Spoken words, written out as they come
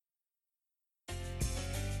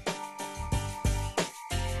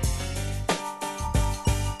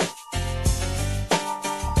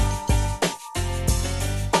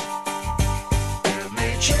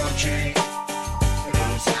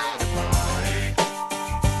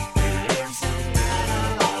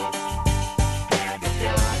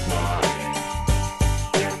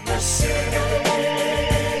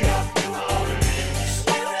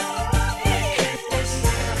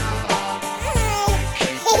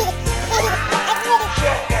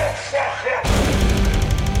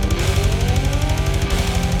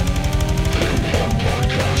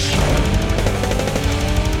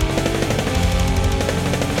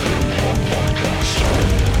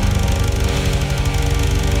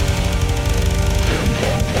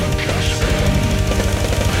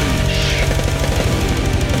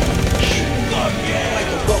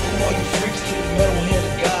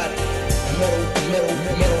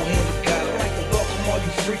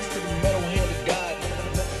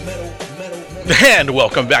And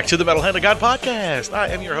welcome back to the Metal Hand of God podcast. I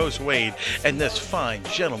am your host, Wade, and this fine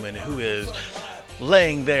gentleman who is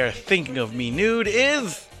laying there thinking of me nude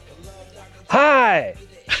is... Hi,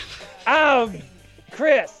 I'm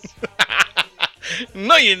Chris.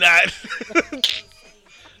 No, you're not.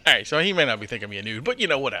 Alright, so he may not be thinking me a nude, but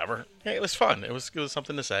whatever. Hey, it was fun. It was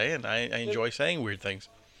something to say, and I enjoy saying weird things.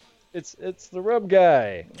 It's the rub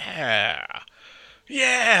guy.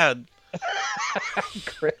 Yeah.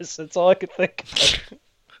 Chris, that's all I could think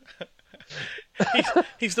of.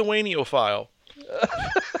 he's the Waniophile.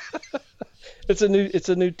 It's a new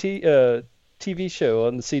TV show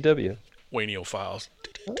on the CW. Waniophiles.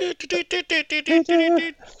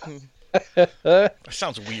 That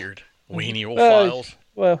sounds weird. Waniophiles.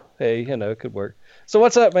 Well, hey, it could work. So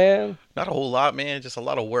what's up, man? Not a whole lot, man. Just a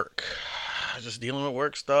lot of work. Just dealing with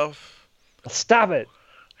work stuff. Stop it.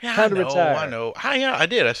 Yeah, Time to retire. I know. Yeah, I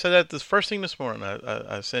did. I said that this first thing this morning.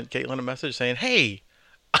 I sent Caitlin a message saying, hey,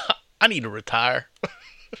 I need to retire.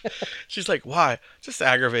 She's like, why? Just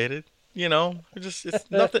aggravated. It's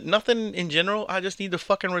nothing in general. I just need to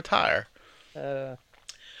fucking retire.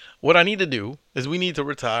 What I need to do is we need to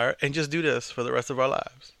retire and just do this for the rest of our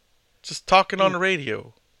lives. Just talking on the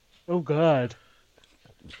radio. Oh, God.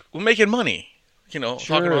 We're making money, talking on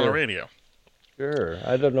the radio. Sure.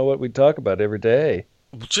 I don't know what we talk about every day.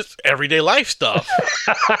 Just everyday life stuff.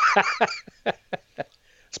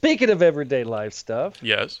 Speaking of everyday life stuff.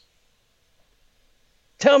 Yes.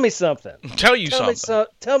 Tell me something. Tell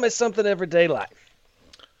me something everyday life.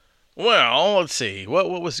 Well, let's see.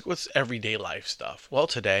 What's everyday life stuff? Well,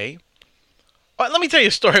 today. Let me tell you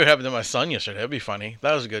a story what happened to my son yesterday. That'd be funny.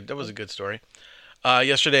 That was a good story.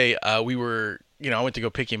 Yesterday, we were, I went to go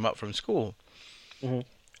pick him up from school. Mm-hmm.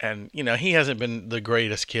 And, he hasn't been the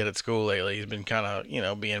greatest kid at school lately. He's been kind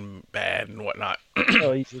of, being bad and whatnot.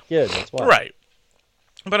 Oh, he's a kid. That's why. Right.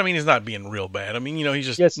 But, he's not being real bad.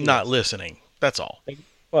 He's just not listening. That's all.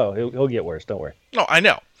 Well, he'll get worse. Don't worry. No, I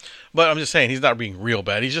know. But I'm just saying he's not being real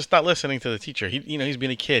bad. He's just not listening to the teacher. He's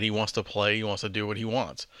being a kid. He wants to play. He wants to do what he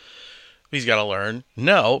wants. He's got to learn.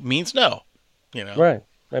 No means no. Right.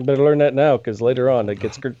 I better learn that now because later on it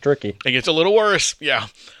gets tricky. It gets a little worse. Yeah.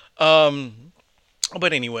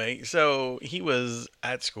 But anyway, so he was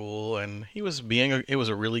at school and it was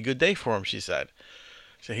a really good day for him, she said.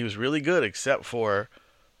 So he was really good except for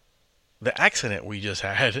the accident we just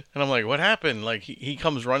had. And I'm like, what happened? Like he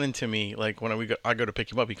comes running to me, like when I go to pick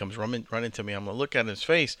him up, he comes running to me. I'm gonna look at his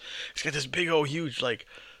face. He's got this big old huge like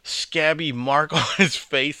scabby mark on his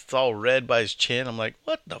face. It's all red by his chin. I'm like,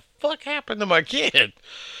 what the fuck happened to my kid?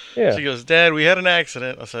 Yeah. She goes, Dad, we had an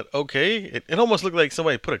accident. I said, okay. It almost looked like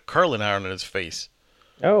somebody put a curling iron in his face.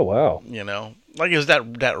 Oh, wow. Like it was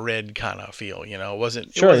that red kind of feel, It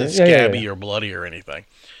wasn't scabby or bloody or anything.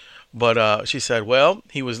 But she said, well,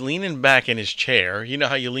 he was leaning back in his chair. You know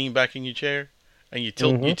how you lean back in your chair and you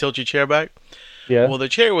tilt your chair back? Yeah. Well, the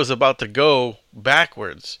chair was about to go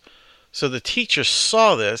backwards. So the teacher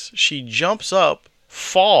saw this. She jumps up,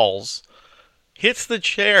 falls, hits the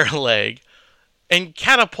chair leg, and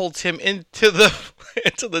catapults him into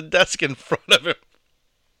the desk in front of him.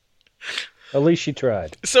 At least she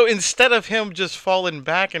tried. So instead of him just falling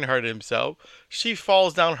back and hurt himself, she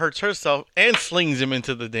falls down, hurts herself, and slings him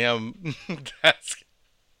into the damn desk.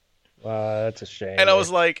 Wow, that's a shame. And I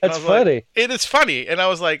was like... That's funny. It is funny. And I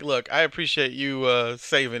was like, look, I appreciate you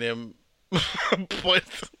saving him. But...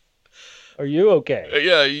 Are you okay?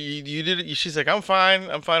 Yeah, you did it. She's like, I'm fine.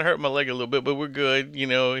 I hurt my leg a little bit, but we're good.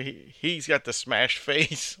 He's got the smashed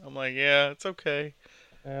face. I'm like, yeah, it's okay.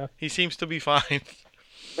 Yeah. He seems to be fine.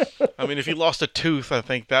 If he lost a tooth, I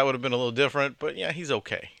think that would have been a little different. But yeah, he's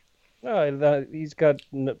okay. No, he's got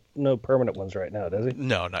no permanent ones right now, does he?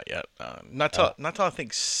 No, not yet. Not till I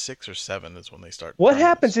think 6 or 7 is when they start. What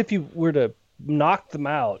happens if you were to knock them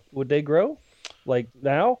out? Would they grow? Like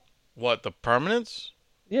now? What, the permanents?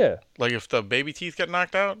 Yeah. Like if the baby teeth get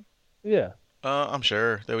knocked out? Yeah. I'm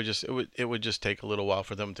sure it would just take a little while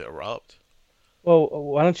for them to erupt. Well,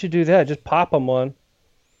 why don't you do that? Just pop them one,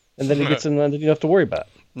 and then it gets in, and then you don't have to worry about it.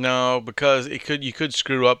 No, because you could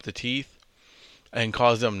screw up the teeth and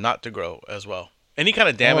cause them not to grow as well. Any kind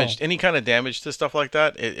of damage to stuff like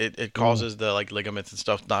that, it causes the like ligaments and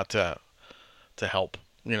stuff not to help.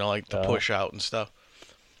 To push out and stuff.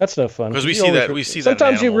 That's no fun. Because we see that.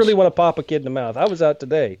 Sometimes you really want to pop a kid in the mouth. I was out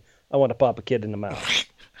today. I want to pop a kid in the mouth.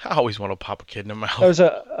 I always want to pop a kid in the mouth.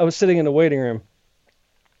 I was sitting in the waiting room,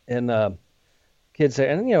 and kids there,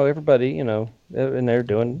 and everybody, and they're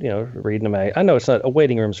doing, reading the mag. I know it's not.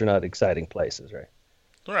 Waiting rooms are not exciting places, right?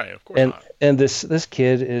 Right, of course not. And this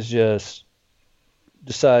kid is just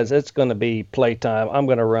decides it's going to be playtime. I'm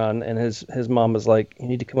going to run, and his mom is like, "You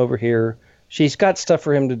need to come over here, She's got stuff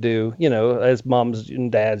for him to do, as moms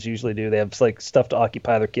and dads usually do. They have like stuff to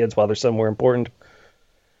occupy their kids while they're somewhere important.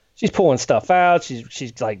 She's pulling stuff out.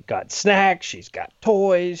 She's like got snacks. She's got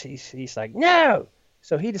toys. He's like, no.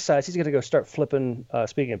 So he decides he's gonna go start flipping.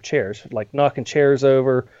 Speaking of chairs, like knocking chairs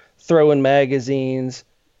over, throwing magazines,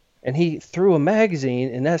 and he threw a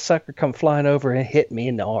magazine, and that sucker come flying over and hit me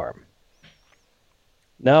in the arm.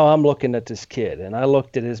 Now I'm looking at this kid, and I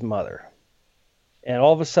looked at his mother, and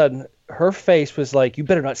all of a sudden her face was like, "You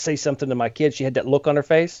better not say something to my kid." She had that look on her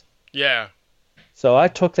face. Yeah. So I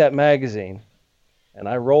took that magazine and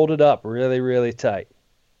I rolled it up really, really tight.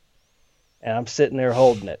 And I'm sitting there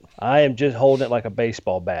holding it. I am just holding it like a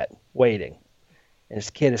baseball bat, waiting. And this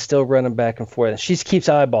kid is still running back and forth. And she keeps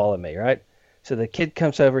eyeballing me, right? So the kid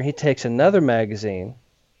comes over, he takes another magazine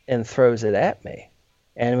and throws it at me.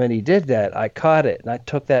 And when he did that, I caught it and I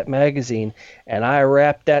took that magazine and I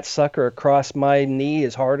wrapped that sucker across my knee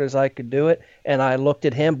as hard as I could do it. And I looked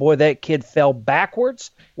at him. Boy, that kid fell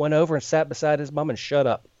backwards, went over and sat beside his mom and shut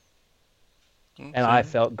up. Okay. And I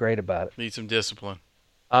felt great about it. Need some discipline.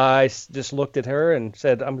 Just looked at her and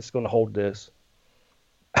said, I'm just going to hold this.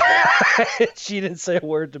 She didn't say a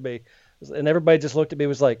word to me. And everybody just looked at me and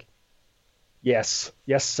was like, yes,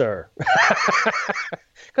 yes, sir.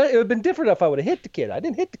 It would have been different if I would have hit the kid. I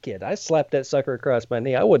didn't hit the kid. I slapped that sucker across my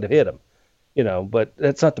knee. I wouldn't have hit him, but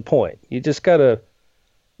that's not the point. You just got to,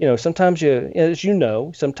 sometimes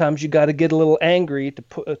sometimes you got to get a little angry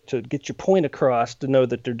to get your point across to know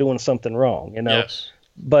that they're doing something wrong, Yes.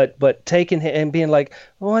 But taking it and being like,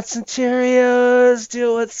 want some Cheerios?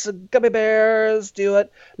 Do it, some gummy bears? Do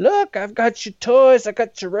it. Look, I've got your toys. I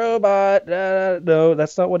got your robot. No,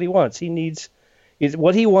 that's not what he wants.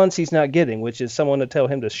 What he wants he's not getting, which is someone to tell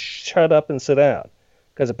him to shut up and sit down,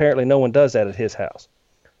 because apparently no one does that at his house.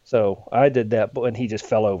 So I did that, and he just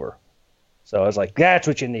fell over. So I was like, that's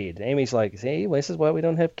what you need. Amy's like, see, this is why we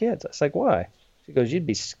don't have kids. I was like, why? She goes, you'd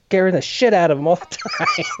be scaring the shit out of them all the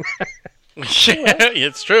time. Yeah,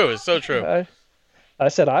 it's true. It's so true. I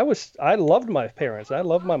said I loved my parents. I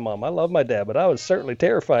loved my mom. I loved my dad, but I was certainly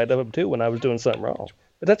terrified of them too when I was doing something wrong.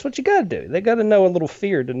 But that's what you got to do. They got to know a little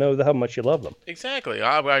fear to know how much you love them. Exactly.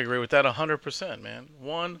 I agree with that 100%, man.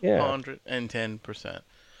 110%.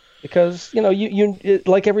 Because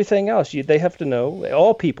like everything else, they have to know.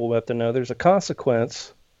 All people have to know there's a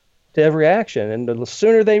consequence to every action, and the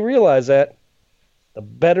sooner they realize that, the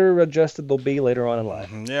better adjusted they'll be later on in life.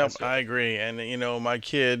 Yep, I agree. And my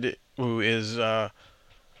kid, who is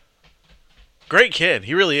great kid,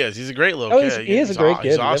 he really is. He's a great little kid. He is a great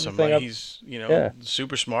kid. He's awesome. He's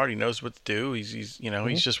super smart. He knows what to do. He's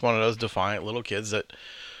he's just one of those defiant little kids that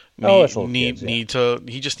need to.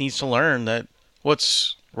 He just needs to learn that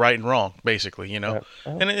what's right and wrong, basically. Yeah.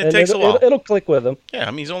 And it takes a while. It'll click with him. Yeah,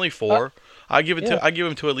 I mean he's only 4. I give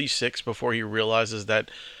him to at least 6 before he realizes that,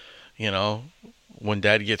 when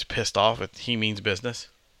Dad gets pissed off, he means business.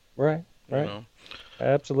 Right.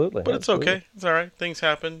 Absolutely. But it's okay. It's all right. Things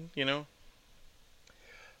happen.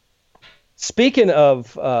 Speaking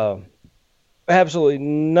of absolutely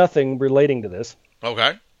nothing relating to this.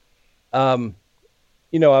 Okay. I'm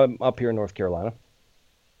up here in North Carolina,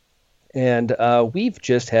 and we've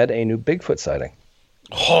just had a new Bigfoot sighting.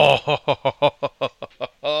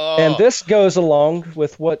 And this goes along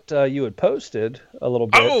with what you had posted a little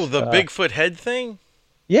bit. Oh, the Bigfoot head thing?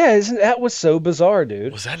 Yeah, that was so bizarre,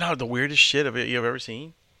 dude. Was that not the weirdest shit you've ever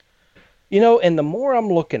seen? And the more I'm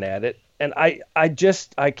looking at it, and I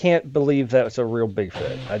can't believe that's a real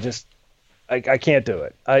Bigfoot. I can't do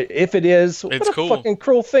it. If it is, what a fucking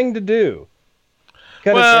cruel thing to do.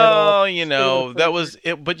 Well, that was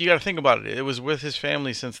it. But you got to think about it. It was with his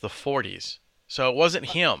family since the 40s. So it wasn't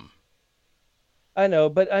him. I know,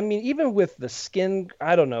 but I mean, even with the skin,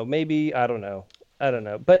 I don't know. Maybe, I don't know.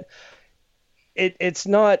 But it's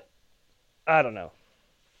not, I don't know.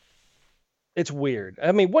 It's weird.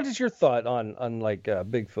 I mean, what is your thought on like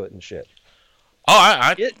Bigfoot and shit?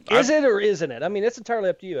 Oh, is it or isn't it? I mean, it's entirely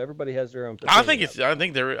up to you. Everybody has their own opinion.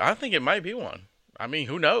 I think it might be one. I mean,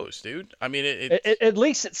 who knows, dude? I mean, at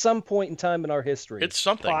least at some point in time in our history, it's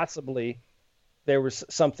something. Possibly there was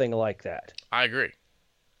something like that. I agree.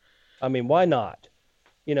 I mean, why not?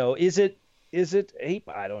 Is it ape?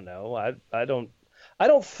 I don't know. I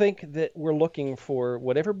don't think that we're looking for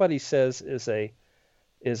what everybody says is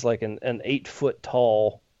like an 8-foot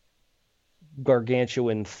tall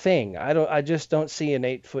gargantuan thing. I just don't see an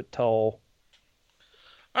 8-foot tall.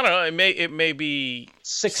 I don't know. It may be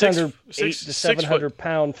 600 to 700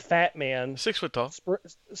 pound fat man, 6 foot tall,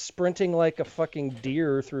 sprinting like a fucking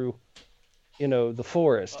deer through, the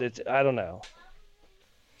forest. I don't know.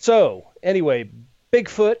 So anyway,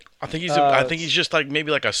 Bigfoot. I think he's just like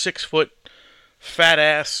maybe like a 6 foot fat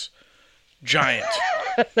ass giant.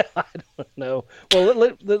 I don't know. Well,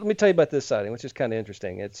 let me tell you about this sighting, which is kind of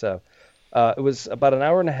interesting. It was about an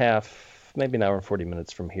hour and a half, maybe an hour and 40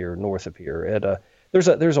 minutes from here, north of here. There's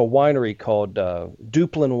a winery called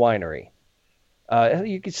Duplin Winery.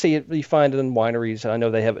 You can see it. You find it in wineries. I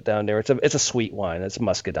know they have it down there. It's a sweet wine. It's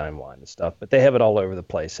muscadine wine and stuff. But they have it all over the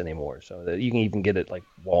place anymore. So that you can even get it like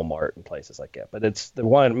Walmart and places like that. But it's the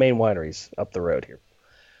main wineries up the road here.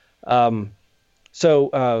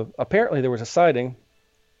 So apparently there was a sighting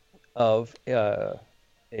of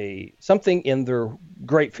a something in their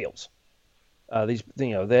grape fields. These, they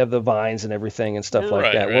have the vines and everything and stuff like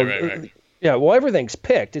Right, that. right, right, right. Yeah, well, everything's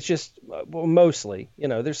picked. It's just mostly,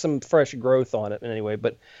 there's some fresh growth on it anyway.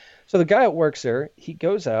 But so the guy that works there, he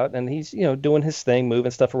goes out and he's, doing his thing,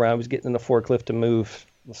 moving stuff around. He's getting in a forklift to move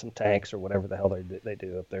some tanks or whatever the hell they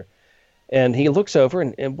do up there. And he looks over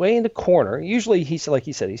and way in the corner, usually like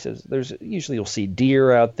he says, usually you'll see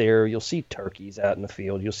deer out there. You'll see turkeys out in the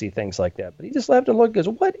field. You'll see things like that. But he just left and looked and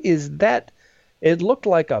goes, what is that? It looked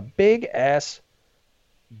like a big ass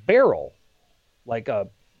barrel,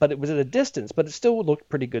 but it was at a distance, but it still looked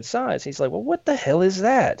pretty good size. He's like, well, what the hell is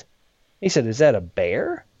that? He said, is that a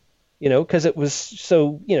bear? Because it was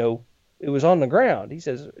so, it was on the ground. He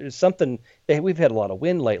says, is something, we've had a lot of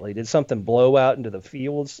wind lately. Did something blow out into the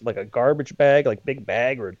fields, like a garbage bag, like big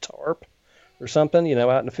bag or a tarp or something,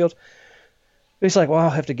 out in the fields? He's like, well, I'll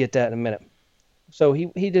have to get that in a minute. So he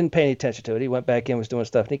didn't pay any attention to it. He went back in, was doing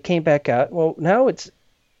stuff, and he came back out. Well, now it's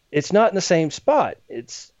not in the same spot.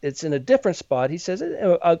 It's in a different spot. He says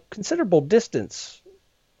a considerable distance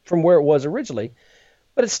from where it was originally,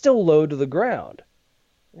 but it's still low to the ground.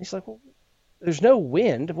 And he's like, well, there's no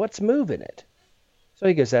wind. What's moving it? So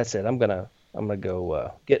he goes, that's it. I'm gonna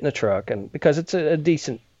go get in a truck, and because it's a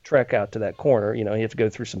decent trek out to that corner, you have to go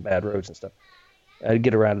through some bad roads and stuff.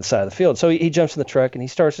 Get around to the side of the field. So he jumps in the truck and he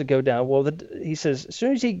starts to go down. Well, he says as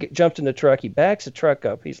soon as he jumped in the truck, he backs the truck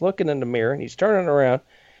up. He's looking in the mirror and he's turning around.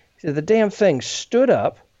 He said the damn thing stood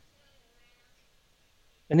up.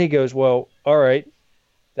 And he goes, well, all right,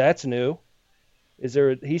 that's new. Is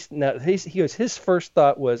there? He goes. His first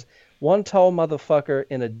thought was one tall motherfucker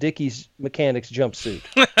in a Dickies mechanics jumpsuit.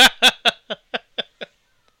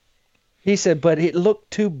 He said, but it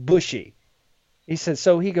looked too bushy. He says,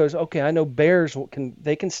 so he goes, okay, I know bears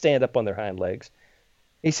can stand up on their hind legs.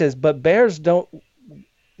 He says, but bears don't,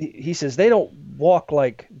 he says, they don't walk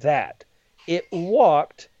like that. It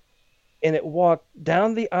walked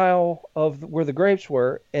down the aisle of where the grapes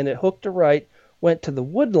were, and it hooked to right, went to the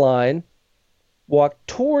wood line, walked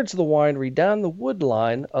towards the winery, down the wood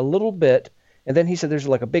line a little bit, and then he said there's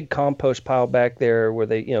like a big compost pile back there where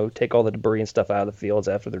they, take all the debris and stuff out of the fields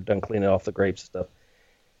after they're done cleaning off the grapes and stuff.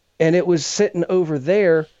 And it was sitting over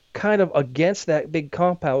there, kind of against that big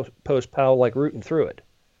compost pile, like rooting through it.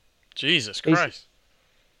 Jesus Christ.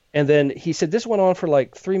 And then he said this went on for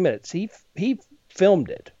like 3 minutes. He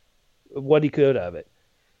filmed it, what he could of it.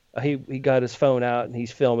 He got his phone out and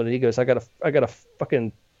he's filming it. He goes, I got a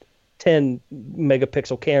fucking 10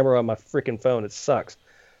 megapixel camera on my freaking phone. It sucks,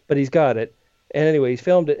 but he's got it. And anyway, he's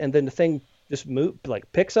filmed it, and then the thing just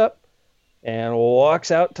picks up and walks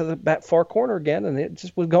out to the far corner again, and it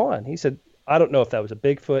just was gone. He said, I don't know if that was a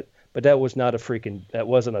Bigfoot, but that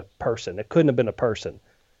wasn't a person. It couldn't have been a person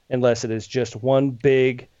unless it is just one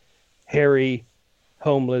big, hairy,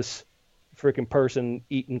 homeless freaking person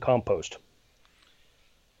eating compost.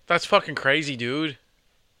 That's fucking crazy, dude.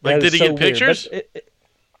 Like, That did is he so get pictures? weird.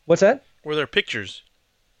 What's that? Were there pictures?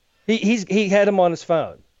 He had him on his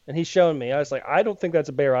phone, and he's showing me. I was like, I don't think that's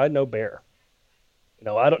a bear. I know bear.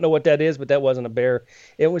 I don't know what that is, but that wasn't a bear.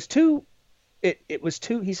 It was too, he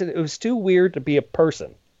said it was too weird to be a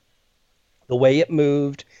person. The way it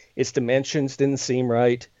moved, its dimensions didn't seem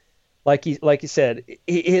right. Like he said,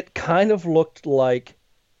 it kind of looked like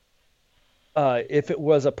if it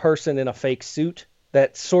was a person in a fake suit.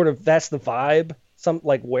 That's the vibe. Some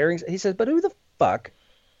like wearing, he said, but who the fuck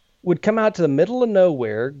would come out to the middle of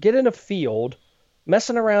nowhere, get in a field,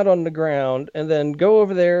 messing around on the ground, and then go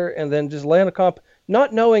over there and then just lay on a comp,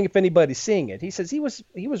 not knowing if anybody's seeing it. He says he was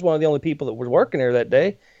one of the only people that was working there that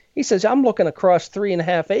day. He says, I'm looking across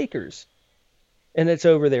 3.5 acres, and it's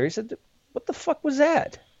over there. He said, what the fuck was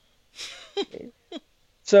that?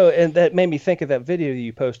 So, and that made me think of that video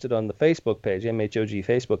you posted on the Facebook page, MHOG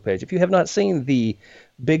Facebook page. If you have not seen the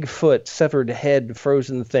Bigfoot severed head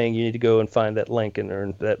frozen thing, you need to go and find that link and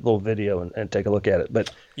that little video and take a look at it.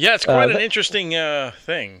 But yeah, it's quite an interesting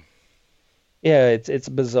thing. Yeah, it's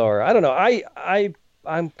bizarre. I don't know.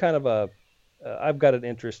 I'm kind of I've got an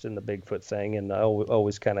interest in the Bigfoot thing, and I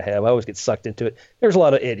always kind of have. I always get sucked into it. There's a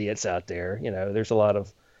lot of idiots out there. There's a lot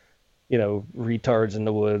of retards in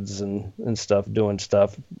the woods and stuff, doing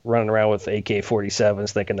stuff, running around with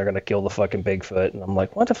AK-47s, thinking they're gonna kill the fucking Bigfoot. And I'm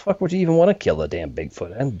like, what the fuck would you even want to kill a damn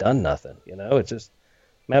Bigfoot? I haven't done nothing. It's just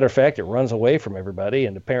matter of fact, it runs away from everybody,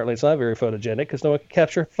 and apparently it's not very photogenic because no one can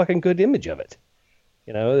capture a fucking good image of it.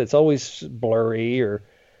 It's always blurry, or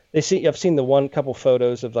I've seen the one couple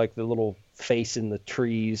photos of like the little face in the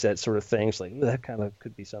trees, that sort of thing. It's like that kind of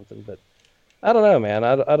could be something, but I don't know, man.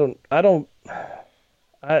 I don't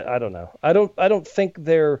know. I don't think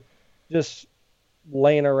they're just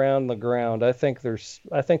laying around the ground. I think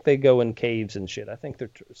they go in caves and shit. I think they're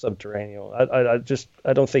subterranean.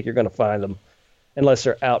 I don't think you're going to find them unless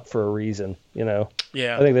they're out for a reason. Yeah.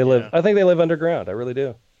 I think they live. Yeah. I think they live underground. I really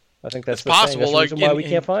do. I think that's It's the thing. possible, That's the like reason why we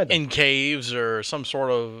can't find them. in caves or some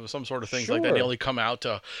sort of things like that. Sure. They only come out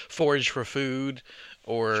to forage for food,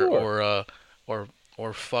 or Sure.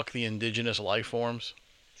 or fuck the indigenous life forms.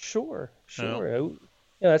 Sure. You know? Sure.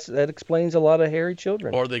 Yeah, that explains a lot of hairy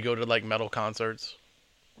children. Or they go to like metal concerts.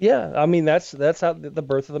 Yeah, I mean that's how the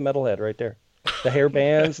birth of the metalhead right there. The hair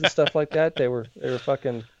bands and stuff like that. They were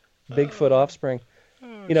fucking Bigfoot offspring.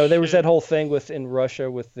 There was that whole thing in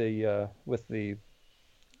Russia with the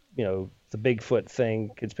the Bigfoot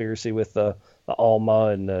thing conspiracy with the Alma,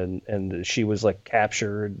 and she was like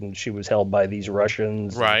captured and she was held by these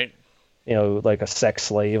Russians. Right. Like a sex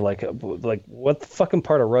slave, like what fucking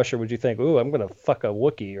part of Russia would you think? Ooh, I'm gonna fuck a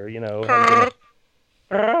Wookiee, or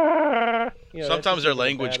Sometimes their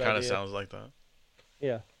language kind of sounds like that.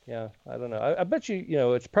 Yeah. I don't know. I bet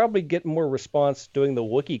it's probably getting more response doing the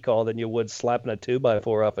Wookiee call than you would slapping a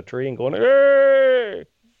 2x4 off a tree and going, hey!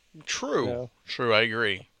 True. True. I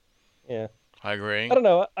agree. Yeah. I agree. I don't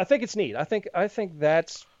know. I think it's neat. I think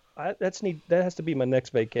that's neat. That has to be my next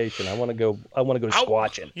vacation. I want to go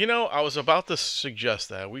squatching. I was about to suggest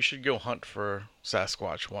that we should go hunt for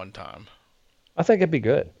Sasquatch one time. I think it'd be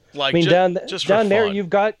good. Like, I mean, just down for there, fun.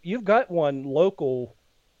 you've got one local.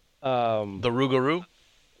 The Rougarou.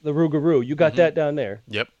 The Rougarou. You got that down there.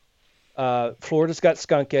 Yep. Florida's got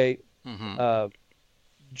skunkate.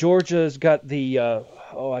 Georgia's got the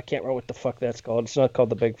I can't remember what the fuck that's called. It's not called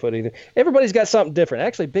the Bigfoot either. Everybody's got something different.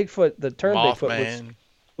 Actually, Bigfoot, the term Bigfoot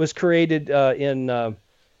was created in the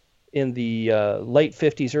late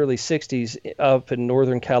 50s, early 60s up in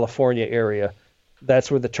Northern California area.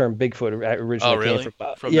 That's where the term Bigfoot originally came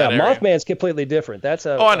from. From that area? Mothman's completely different. That's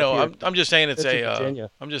a. Oh, I know. I'm just saying it's Virginia.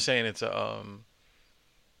 I'm just saying it's a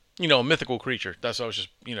a mythical creature. That's what I was just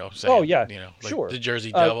saying. Oh yeah. Like sure. The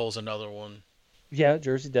Jersey Devil's another one. Yeah,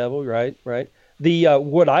 Jersey Devil. Right. The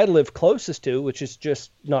what I live closest to, which is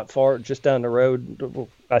just not far, just down the road. Well,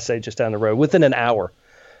 I say just down the road, within an hour,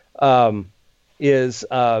 is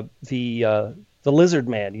the lizard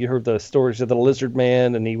man. You heard the stories of the lizard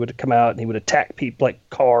man, and he would come out and he would attack people like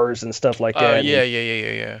cars and stuff like that. Yeah.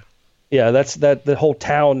 Yeah, the whole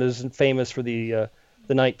town is famous for the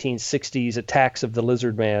 1960s attacks of the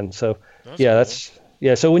lizard man. So cool.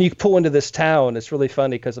 So when you pull into this town, it's really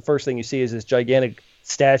funny because the first thing you see is this gigantic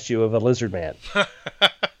statue of a lizard man.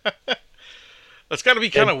 That's got to be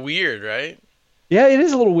kind of weird, right? Yeah, it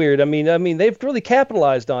is a little weird. I mean, they've really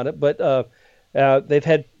capitalized on it, but they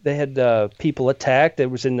had people attacked. It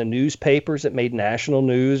was in the newspapers. It made national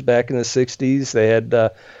news back in the 60s.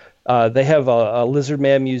 They have a lizard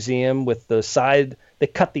man museum with the side. They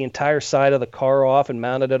cut the entire side of the car off and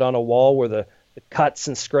mounted it on a wall where the cuts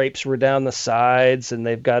and scrapes were down the sides, and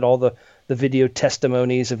they've got all the video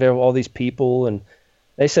testimonies of all these people, and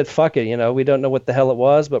they said, fuck it, we don't know what the hell it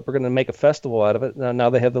was, but we're going to make a festival out of it. Now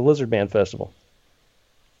they have the Lizard Man Festival.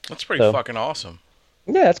 That's pretty fucking awesome.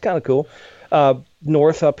 Yeah, it's kind of cool.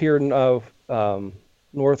 North up here, north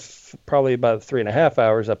probably about 3.5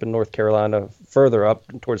 hours up in North Carolina, further up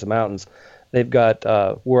towards the mountains, they've got,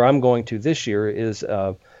 where I'm going to this year is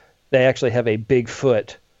they actually have a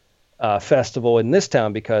Bigfoot festival in this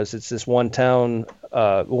town because it's this one town,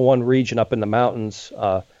 one region up in the mountains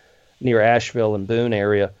near Asheville and Boone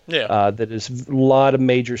area. Yeah. That is a lot of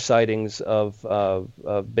major sightings of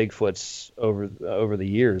Bigfoots over the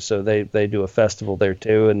years. So they do a festival there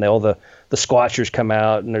too, and all the Squatchers come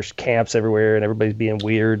out, and there's camps everywhere, and everybody's being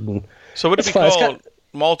weird. And so would it be called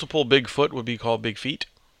multiple Bigfoot? Would be called Big Feet?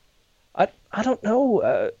 I don't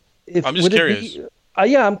know. I'm just curious.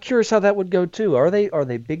 Yeah, I'm curious how that would go too. Are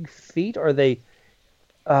they big feet? Are they?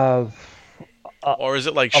 Or is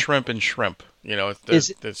it like shrimp and shrimp? Is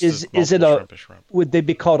it shrimp and shrimp. Would they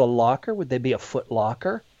be called a locker? Would they be a foot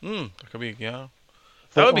locker? That could be, yeah.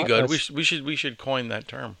 That would be good. We should coin that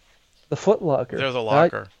term. The foot locker. There's a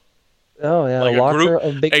locker. Oh yeah, like a locker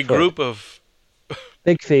of Bigfoot. A group of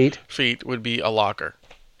big feet. Feet would be a locker.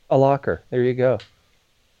 A locker. There you go.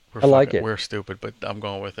 I like it. We're stupid, but I'm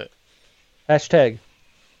going with it. Hashtag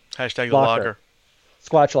Hashtag the locker. locker.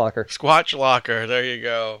 Squatch locker. Squatch locker. There you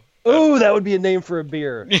go. Ooh, that would be a name for a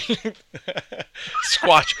beer.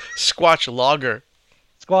 Squatch lager.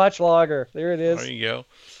 Squatch lager. There it is. There you go.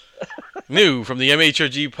 New from the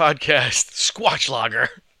MHOG podcast, Squatch lager.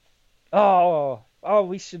 Oh,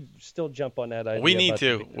 we should still jump on that idea. We need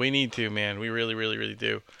to. We need to, man. We really, really, really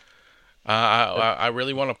do. I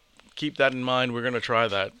really want to keep that in mind. We're going to try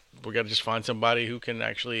that. We got to just find somebody who can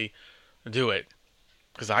actually do it.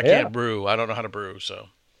 Because I can't brew. I don't know how to brew, so.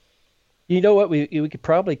 You know what? We could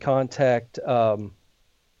probably contact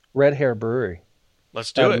Red Hair Brewery.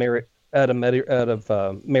 Let's do it. Out of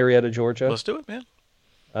Marietta, Georgia. Let's do it, man.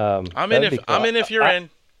 I'm in if you're in.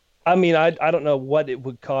 I mean, I don't know what it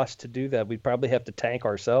would cost to do that. We'd probably have to tank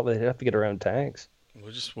ourselves. They'd have to get our own tanks.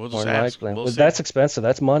 We'll just ask. We'll that's expensive.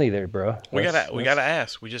 That's money there, bro. We gotta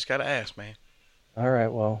ask. We just gotta ask, man. All right,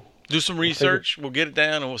 well. Do some research. We'll get it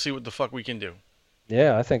down, and we'll see what the fuck we can do.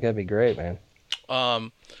 Yeah, I think that'd be great, man.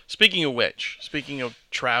 Speaking of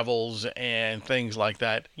travels and things like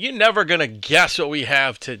that, you're never gonna guess what we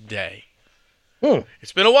have today.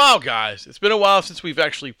 It's been a while, guys. It's been a while since we've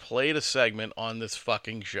actually played a segment on this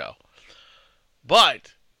fucking show.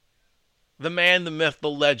 But the man, the myth, the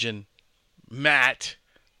legend, Matt,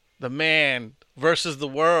 the man versus the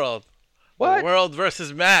world. What? The world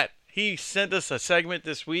versus Matt. He sent us a segment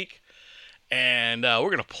this week, and we're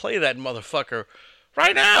going to play that motherfucker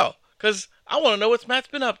right now, because I want to know what Matt's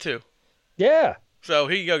been up to. Yeah. So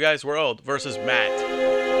here you go, guys. World versus Matt.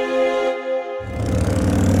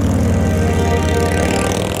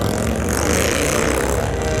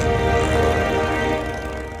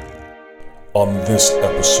 On this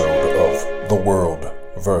episode of The World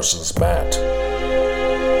vs. Matt,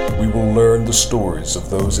 we will learn the stories of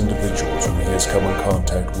those individuals whom he has come in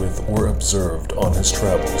contact with or observed on his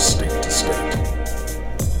travels state to state.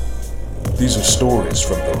 These are stories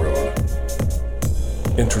from the road.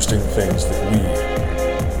 Interesting things that we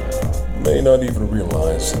may not even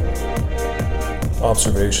realize.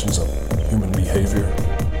 Observations of human behavior.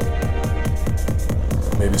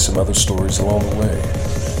 Maybe some other stories along the way.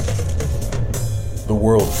 The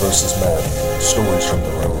World vs. Matt, Stories from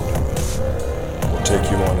the Road, will take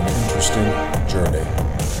you on an interesting journey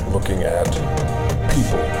looking at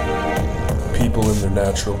people in their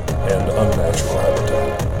natural and unnatural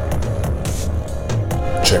habitat.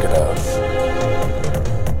 Check it out.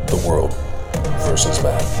 The World vs.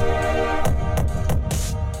 Matt.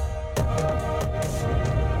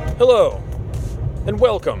 Hello, and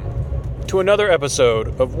welcome to another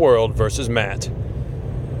episode of World vs. Matt.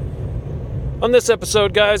 On this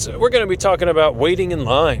episode, guys, we're going to be talking about waiting in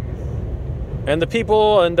line and the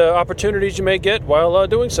people and opportunities you may get while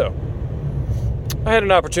doing so. I had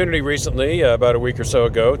an opportunity recently, about a week or so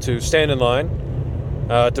ago, to stand in line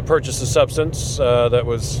to purchase a substance that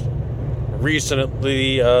was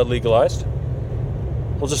recently legalized.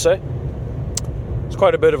 We'll just say it's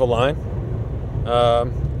quite a bit of a line.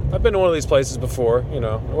 I've been to one of these places before. You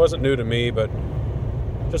know, it wasn't new to me, but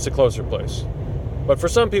just a closer place. But for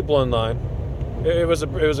some people in line, it was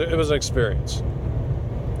an experience.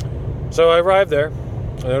 So I arrived there.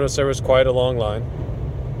 I noticed there was quite a long line.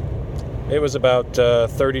 It was about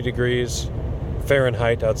 30 degrees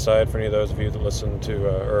Fahrenheit outside, for any of those of you that listen to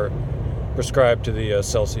or prescribe to the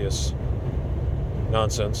Celsius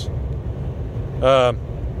nonsense.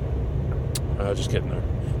 Just kidding there.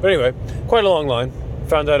 But anyway, quite a long line.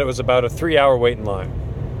 Found out it was about a 3-hour wait in line.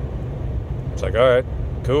 It's like, all right,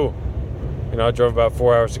 cool. You know, I drove about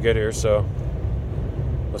 4 hours to get here, so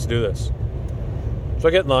let's do this. So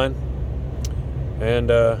I get in line and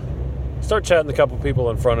start chatting to a couple people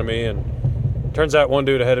in front of me, and turns out one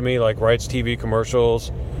dude ahead of me like writes TV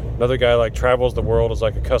commercials. Another guy like travels the world as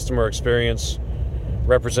like a customer experience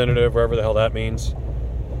representative, wherever the hell that means.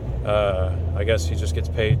 I guess he just gets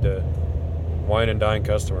paid to wine and dine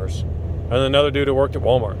customers. And then another dude who worked at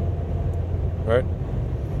Walmart, right?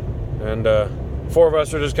 And 4 of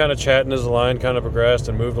us are just kind of chatting as the line kind of progressed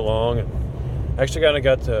and moved along, and actually kind of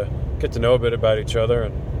got to get to know a bit about each other,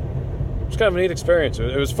 and it was kind of a neat experience.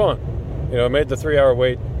 It was fun. You know, it made the 3-hour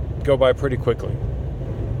wait go by pretty quickly.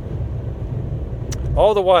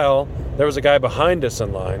 All the while, there was a guy behind us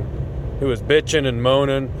in line who was bitching and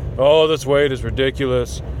moaning, "Oh, this wait is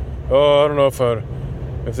ridiculous. Oh, I don't know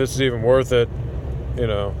if this is even worth it." You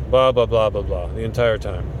know, blah, blah, blah, blah, blah, the entire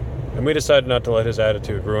time. And we decided not to let his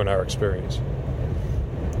attitude ruin our experience.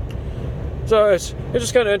 So it's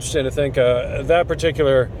just kind of interesting to think that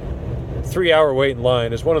particular 3-hour wait in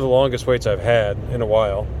line is one of the longest waits I've had in a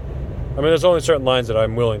while. I mean, there's only certain lines that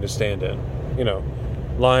I'm willing to stand in. You know,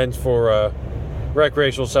 lines for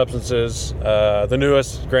recreational substances. The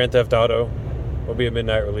newest Grand Theft Auto will be a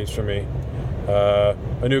midnight release for me. A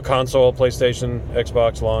new console, PlayStation,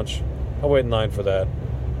 Xbox launch. I'll wait in line for that.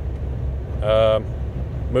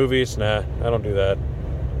 Movies, nah, I don't do that.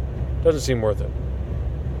 Doesn't seem worth it.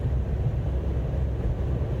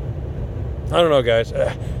 I don't know, guys.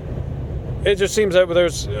 It just seems that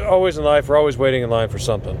there's always in life, we're always waiting in line for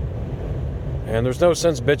something. And there's no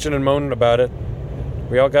sense bitching and moaning about it.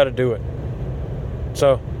 We all got to do it.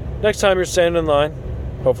 So, next time you're standing in line,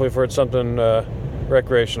 hopefully for something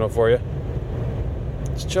recreational for you,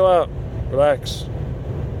 just chill out, relax,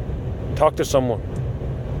 talk to someone.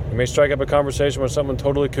 You may strike up a conversation with someone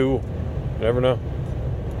totally cool. You never know.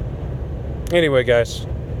 Anyway, guys,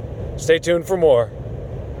 stay tuned for more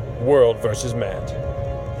World vs. Matt.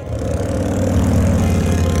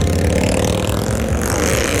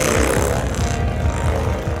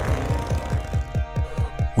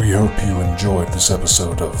 We hope you enjoyed this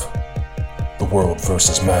episode of The World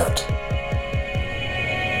vs. Matt.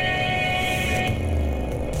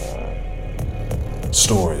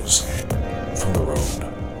 Stories from the road.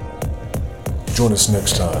 Join us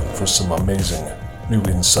next time for some amazing new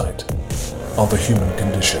insight on the human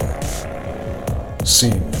condition,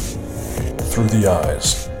 seen through the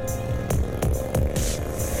eyes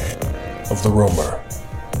of the roamer,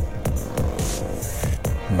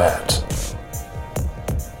 Matt.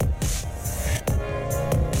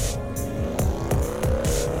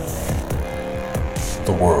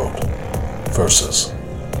 The World versus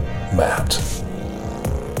Matt.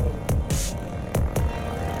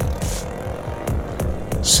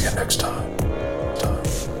 See you next time.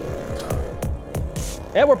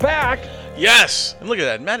 And we're back. Yes! And look at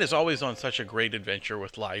that. Matt is always on such a great adventure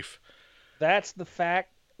with life. That's the fact,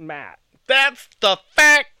 Matt. That's the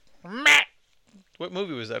fact, Matt! What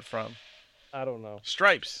movie was that from? I don't know.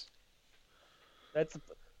 Stripes. That's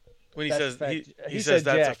When he That's says a fact. he He says said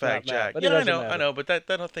that's Jack, a fact, not Matt, Jack. but it Yeah, I doesn't know, matter. but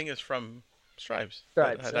that whole thing is from Stripes.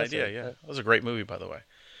 Stripes, That that's idea, it. yeah. That was a great movie, by the way.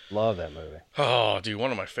 love that movie. Oh, dude,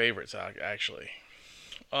 one of my favorites, actually.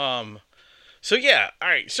 So yeah, all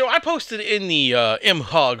right. So I posted in the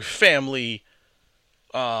MHOG family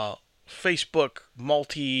Facebook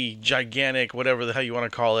multi-gigantic, whatever the hell you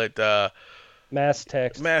want to call it, Mass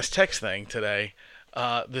text thing today.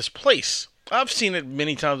 This place. I've seen it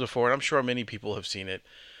many times before, and I'm sure many people have seen it,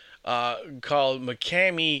 called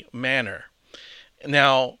McCamey Manor.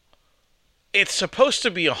 Now, it's supposed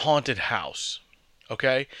to be a haunted house,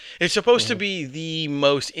 okay? It's supposed to be the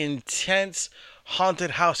most intense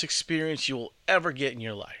haunted house experience you will ever get in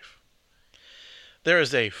your life. There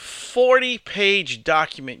is a 40-page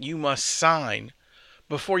document you must sign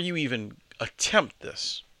before you even attempt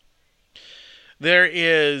this. There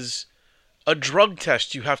is a drug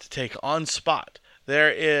test you have to take on spot.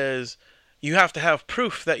 You have to have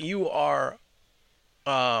proof that you are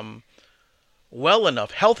well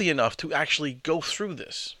enough, healthy enough to actually go through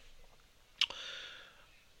this.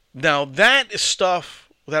 Now, that is stuff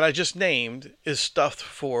that I just named is stuff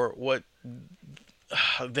for what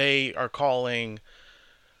they are calling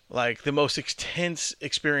like the most intense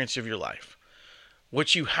experience of your life.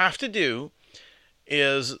 What you have to do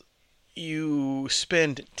is you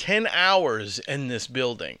spend 10 hours in this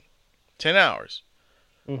building. 10 hours.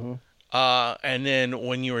 Mm-hmm. And then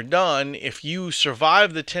when you're done, if you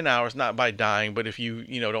survive the 10 hours, not by dying, but if you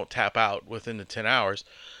don't tap out within the 10 hours,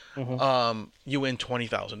 you win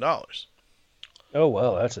 $20,000. Oh,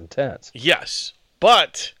 well, that's intense. Yes,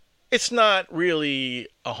 but it's not really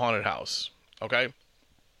a haunted house, okay?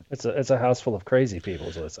 It's a house full of crazy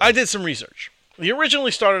people. So I did some research. It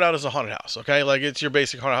originally started out as a haunted house, okay? Like, it's your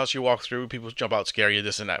basic haunted house. You walk through, people jump out, scare you,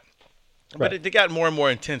 this and that. But it got more and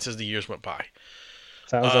more intense as the years went by.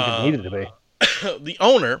 Sounds like it needed to be. The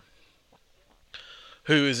owner,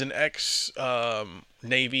 who is an ex-Navy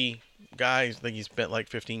guy, I think he spent like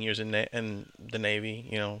 15 years in the Navy,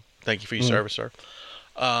 thank you for your service, sir.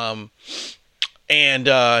 And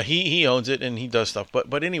he owns it and he does stuff.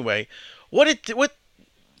 But anyway, what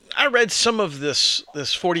I read some of this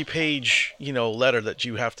 40-page, letter that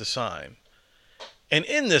you have to sign. And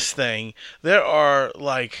in this thing, there are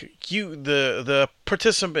like the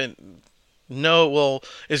participant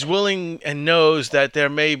is willing and knows that there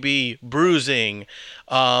may be bruising,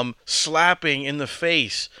 slapping in the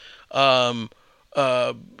face,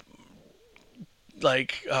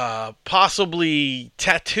 possibly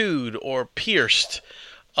tattooed or pierced,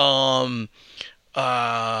 broken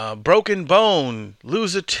bone,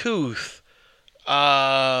 lose a tooth,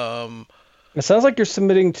 It sounds like you're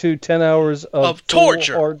submitting to 10 hours of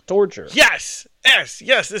torture. Or torture. Yes. It's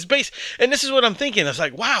and this is what I'm thinking. It's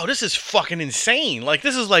like, wow, this is fucking insane. Like,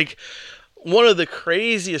 this is like one of the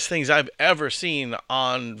craziest things I've ever seen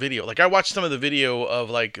on video. Like I watched some of the video of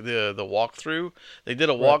like the walkthrough. They did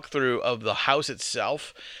a Right. walkthrough of the house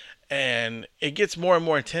itself, and it gets more and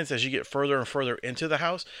more intense as you get further and further into the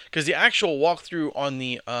house. Because the actual walkthrough on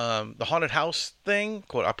the haunted house thing,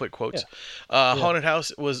 quote I put quotes, haunted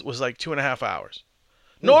house was like 2.5 hours.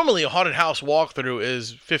 Normally, a haunted house walkthrough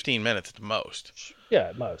is 15 minutes at the most. Yeah,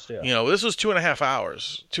 at most. Yeah. You know, this was 2.5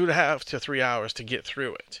 hours, 2.5 to 3 hours to get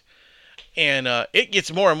through it. And it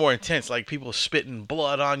gets more and more intense, like people spitting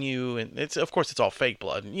blood on you, and it's of course it's all fake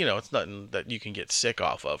blood, and you know it's nothing that you can get sick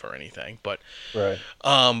off of or anything. Right.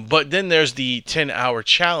 But then there's the 10-hour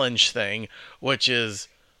challenge thing, which is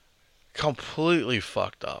completely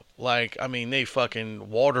fucked up. Like, I mean, they fucking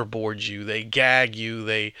waterboard you, they gag you,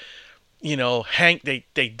 they, you know,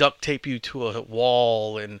 they duct tape you to a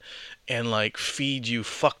wall and like feed you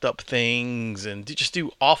fucked up things and just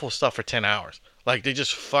do awful stuff for 10 hours. Like they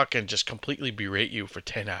just fucking just completely berate you for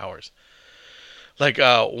 10 hours. Like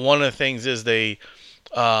one of the things is they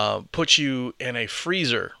put you in a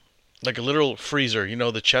freezer, like a literal freezer. You know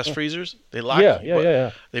the chest freezers? They lock Yeah, you. yeah, yeah,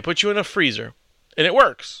 yeah. They put you in a freezer, and it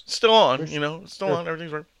works. It's still on. You know, it's still Sure. on.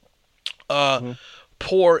 Everything's working.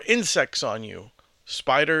 Pour insects on you,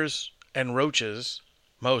 spiders and roaches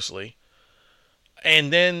mostly,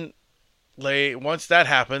 and then once that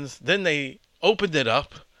happens, then they open it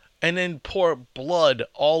up and then pour blood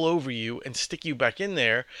all over you and stick you back in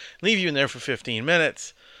there, leave you in there for 15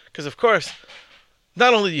 minutes. Because, of course,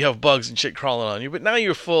 not only do you have bugs and shit crawling on you, but now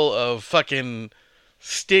you're full of fucking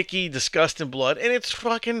sticky, disgusting blood, and it's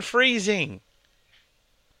fucking freezing.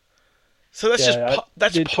 So that's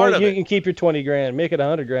that's Dude, part of you it. can keep your 20 grand. Make it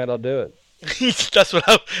 100 grand. I'll do it. that's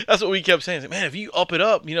what we kept saying. Man, if you up it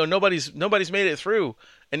up, you know, nobody's made it through,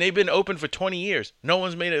 and they've been open for 20 years. No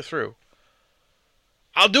one's made it through.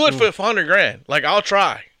 I'll do it for 100 grand. Like, I'll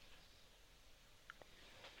try.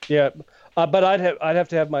 Yeah, but I'd have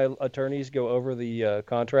to have my attorneys go over the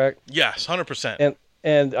contract, Yes, 100%.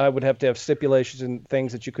 and I would have to have stipulations and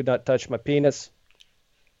things that you could not touch my penis.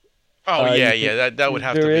 Oh You yeah. That would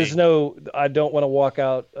have to be. There is no. I don't want to walk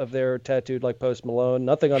out of there tattooed like Post Malone.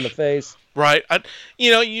 Nothing on the face. Right.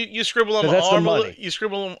 You scribble on 'Cause my that's the arm. money. You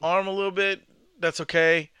scribble on my arm a little bit. That's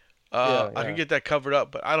okay. I Yeah. can get that covered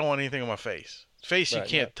up, but I don't want anything on my face. Face you Right,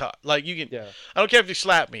 can't touch. Like you can. Yeah. I don't care if you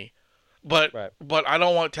slap me, but Right. I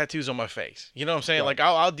don't want tattoos on my face. You know what I'm saying? Right. Like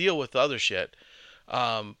I'll deal with the other shit.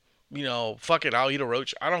 You know, fuck it. I'll eat a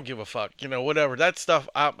roach. I don't give a fuck. You know, whatever. That stuff.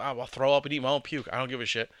 I'll throw up and eat my own puke. I don't give a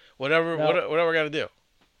shit. Whatever. Now- Whatever I got to do.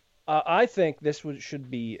 I think this should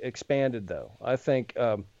be expanded, though. I think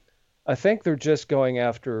they're just going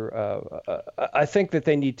after. I think that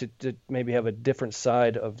they need to maybe have a different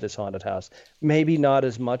side of this haunted house. Maybe not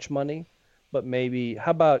as much money, but maybe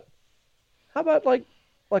how about like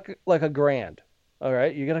a grand? All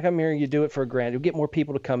right, you're gonna come here and you do it for a grand. You'll get more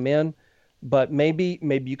people to come in, but maybe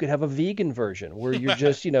you could have a vegan version where you're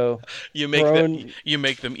just You make thrown- them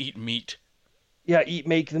eat meat.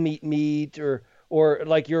 make them eat meat or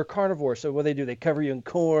like you're a carnivore, so what they cover you in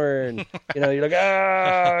corn. You're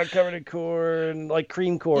like covered in corn, like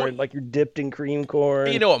cream corn, like you're dipped in cream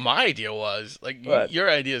corn. You know what my idea was? Like What? your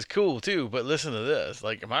idea is cool too, but listen to this.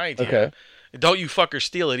 Like my idea. Okay. Don't you fucker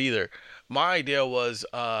steal it either. My idea was,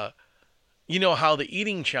 you know how the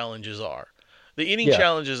eating challenges are. The eating Yeah.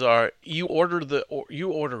 challenges are you order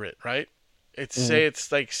it, right? Say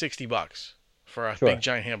it's like $60 for a Sure. big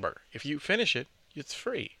giant hamburger. If you finish it, it's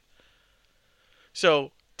free.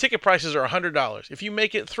 So ticket prices are $100. If you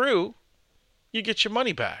make it through, you get your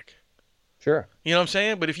money back. Sure, You know what I'm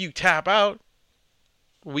saying? But if you tap out,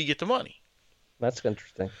 we get the money. that's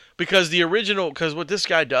interesting. Because what this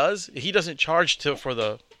guy does, he doesn't charge for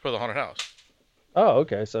the haunted house. Oh,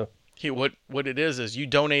 okay, so What it is you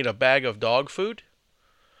donate a bag of dog food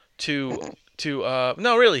to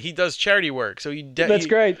no, really, he does charity work. So that's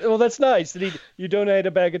great. Well, that's nice that you donate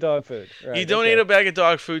a bag of dog food. Right, He donated okay. a bag of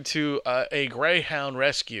dog food to a greyhound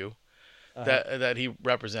rescue that he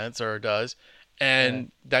represents or does,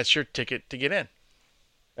 and that's your ticket to get in.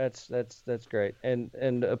 That's great.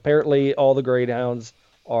 And apparently all the greyhounds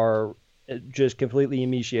are just completely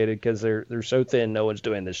emaciated because they're so thin. No one's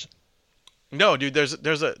doing this. No, dude, there's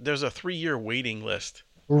a 3-year waiting list.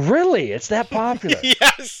 Really, it's that popular.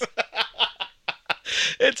 Yes.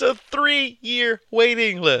 It's a 3-year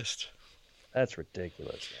waiting list. That's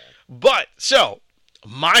ridiculous, man. But, so,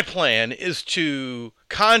 my plan is to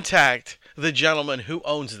contact the gentleman who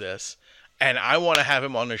owns this, and I want to have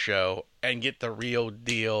him on the show and get the real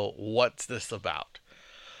deal. What's this about?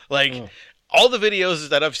 Like, all the videos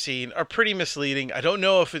that I've seen are pretty misleading. I don't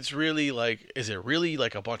know if it's really like, is it really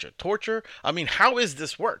like a bunch of torture? I mean, how is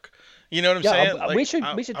this work? You know what I'm saying? Like, we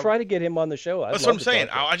should try to get him on the show. That's what I'm saying.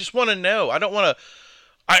 I just want to know. I don't want to.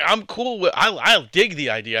 I'm cool with. I dig the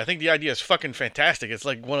idea. I think the idea is fucking fantastic. It's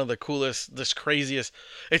like one of the coolest, this craziest.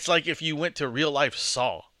 It's like if you went to real life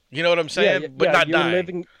Saw. You know what I'm saying? But not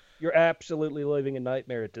dying. You're absolutely living a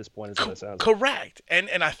nightmare at this point. Is what it sounds like. Correct.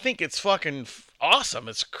 And I think it's fucking awesome.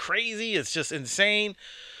 It's crazy. It's just insane.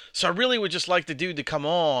 So I really would just like the dude to come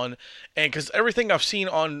on, and because everything I've seen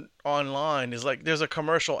online is like there's a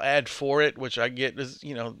commercial ad for it, which I get is,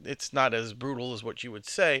 you know, it's not as brutal as what you would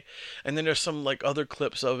say, and then there's some like other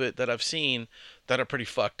clips of it that I've seen that are pretty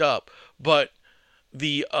fucked up, but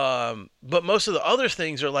most of the other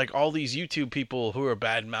things are like all these YouTube people who are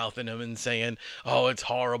bad mouthing him and saying, oh, it's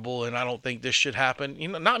horrible and I don't think this should happen. You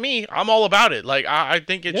know, not me. I'm all about it. Like I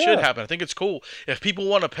think it should happen. I think it's cool. If people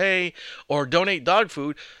want to pay or donate dog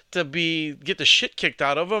food to get the shit kicked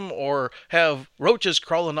out of them or have roaches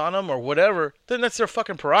crawling on them or whatever, then that's their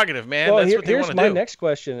fucking prerogative, man. Well, that's what they want to do. Here's my next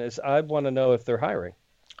question is I want to know if they're hiring.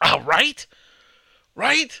 Oh, right?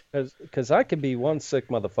 Right? Because I could be one sick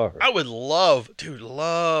motherfucker. I would love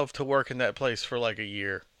to work in that place for like a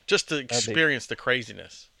year just to experience the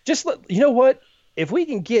craziness. You know what? If we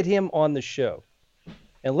can get him on the show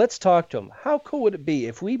and let's talk to him, how cool would it be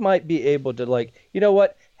if we might be able to, like, you know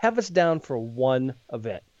what? Have us down for one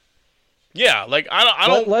event. Yeah, like I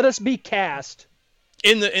don't let us be cast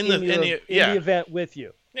in the event with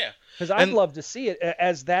you. Yeah. Because I'd love to see it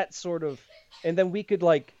as that sort of, and then we could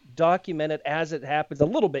like document it as it happens a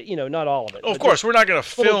little bit, you know, not all of it. Of course, we're not going to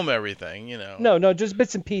film everything, you know. No, just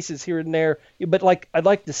bits and pieces here and there. But like, I'd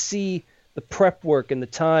like to see the prep work and the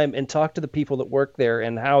time, and talk to the people that work there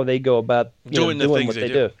and how they go about doing what they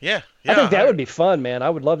do. Yeah, I think that would be fun, man. I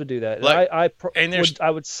would love to do that. Like, I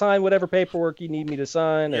would sign whatever paperwork you need me to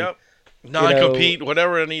sign. Yep. Non-compete,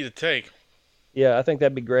 whatever I need to take. Yeah, I think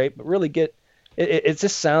that'd be great. But really get it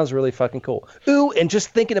just sounds really fucking cool. Ooh, and just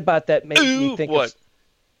thinking about that made me think what?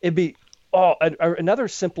 It'd be another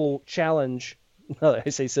simple challenge. No, I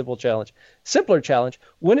say simple challenge. Simpler challenge.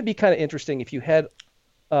 Wouldn't it be kind of interesting if you had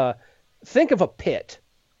think of a pit,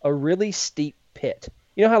 a really steep pit.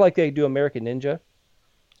 You know how like they do American Ninja?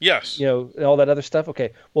 Yes. You know, all that other stuff.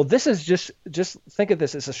 Okay. Well, this is just think of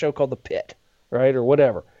this as a show called The Pit, right? Or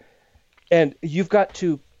whatever. And you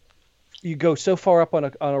go so far up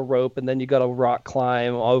on a rope, and then you got to rock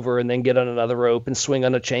climb over, and then get on another rope and swing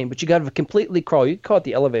on a chain. But you got to completely crawl. You call it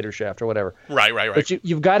the elevator shaft or whatever. Right. But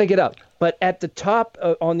you've got to get up. But at the top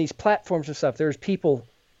on these platforms and stuff, there's people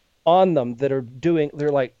on them that are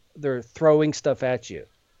they're throwing stuff at you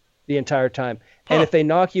the entire time. Huh. And if they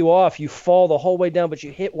knock you off, you fall the whole way down, but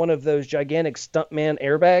you hit one of those gigantic stuntman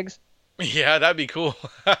airbags. Yeah, that'd be cool.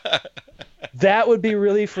 That would be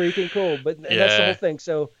really freaking cool. But that's the whole thing.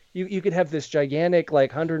 So you could have this gigantic,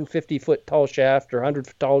 like 150-foot tall shaft or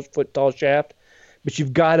 100-foot tall shaft, but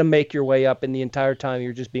you've got to make your way up, and the entire time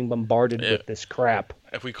you're just being bombarded with this crap.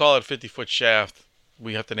 If we call it 50-foot shaft,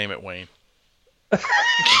 we have to name it Wayne.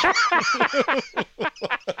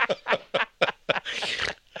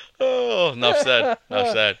 Oh, enough said.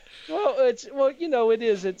 Well, it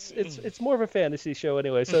is. It's more of a fantasy show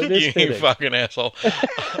anyway. So it is you fucking asshole.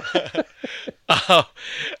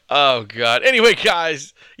 Oh God. Anyway,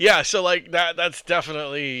 guys, yeah. So like that's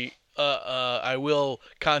definitely. I will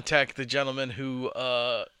contact the gentleman who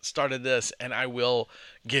started this, and I will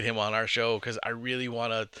get him on our show because I really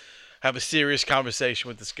want to have a serious conversation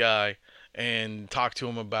with this guy and talk to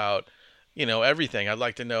him about, everything. I'd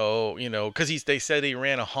like to know, because they said he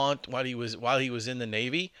ran a haunt while he was in the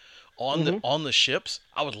Navy on the ships.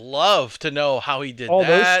 I would love to know how he did all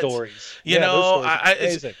that. Those stories.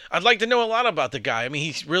 I'd like to know a lot about the guy. I mean,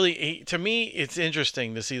 he's really, to me, it's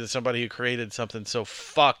interesting to see that somebody who created something so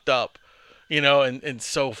fucked up, and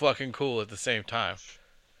so fucking cool at the same time.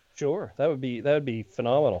 Sure, that would be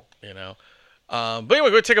phenomenal. But anyway,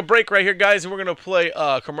 we're going to take a break right here, guys, and we're going to play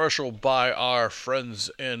a commercial by our friends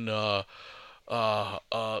in that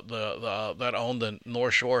own the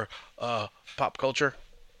North Shore Pop Culture.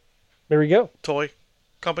 There we go. Toy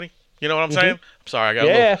company. You know what I'm saying? I'm sorry, I got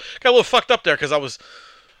a little fucked up there because I was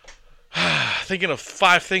thinking of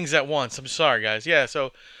 5 things at once. I'm sorry, guys. Yeah,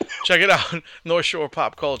 so check it out. North Shore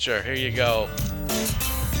Pop Culture. Here you go.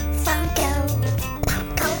 Funko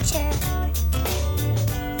Pop Culture.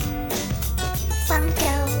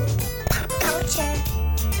 Funko Pop Culture.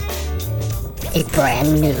 A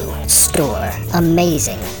brand new store.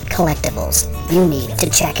 Amazing collectibles you need to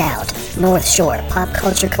check out. North Shore Pop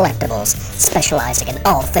Culture Collectibles, specializing in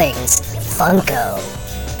all things Funko.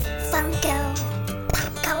 Funko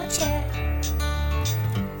Pop Culture.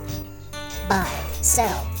 Buy,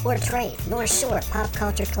 sell, or trade, North Shore Pop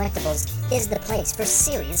Culture Collectibles is the place for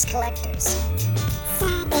serious collectors.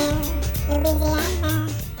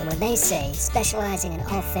 And when they say specializing in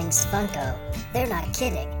all things Funko, they're not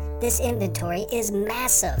kidding. This inventory is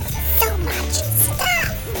massive. So much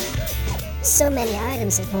stuff! So many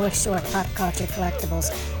items at North Shore Pop Culture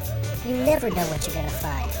Collectibles. You never know what you're gonna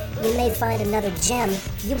find. You may find another gem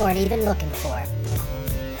you weren't even looking for.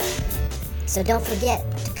 So don't forget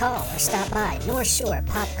to call or stop by North Shore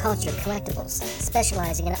Pop Culture Collectibles,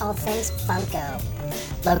 specializing in all things Funko.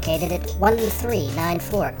 Located at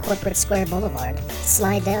 1394 Corporate Square Boulevard,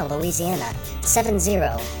 Slidell, Louisiana,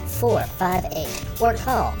 70458, or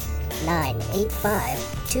call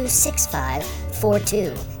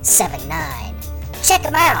 985-265-4279. Check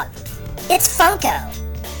them out! It's Funko!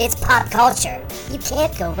 It's pop culture. You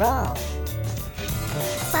can't go wrong.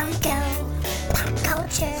 Funko. Pop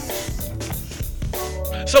culture.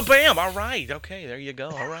 So bam, all right, okay, there you go,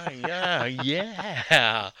 all right,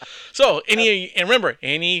 yeah. So and remember,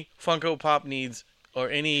 any Funko Pop needs or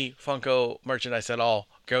any Funko merchandise at all,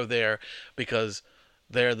 go there because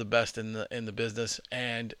they're the best in the business.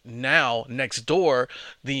 And now next door,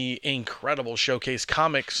 the incredible Showcase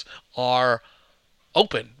Comics are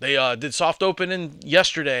open. They did soft opening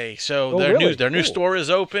yesterday, so their new store is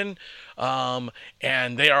open.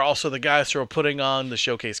 And they are also the guys who are putting on the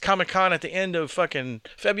Showcase Comic Con at the end of fucking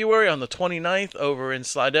February on the 29th over in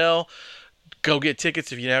Slidell. Go get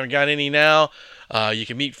tickets if you haven't got any now. You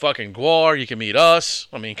can meet fucking Guar. You can meet us.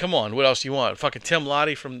 I mean, come on. What else do you want? Fucking Tim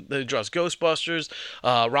Lottie who draws Ghostbusters.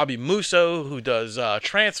 Robbie Musso, who does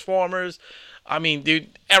Transformers. I mean,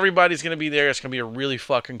 dude, everybody's going to be there. It's going to be a really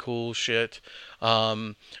fucking cool shit.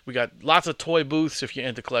 We got lots of toy booths if you're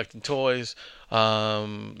into collecting toys.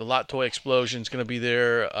 The Lot Toy Explosion's going to be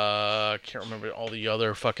there. I can't remember all the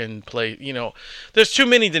other fucking there's too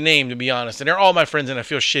many to name, to be honest. And they're all my friends, and I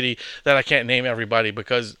feel shitty that I can't name everybody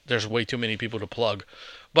because there's way too many people to plug.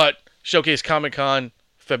 But Showcase Comic Con,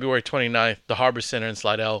 February 29th, the Harbor Center in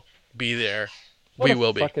Slidell. Be there. We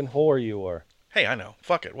will be. What a fucking whore you are. Hey, I know.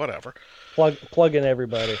 Fuck it. Whatever. Plug in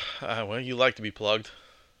everybody. Well, you like to be plugged.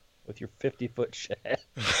 With your 50-foot shaft.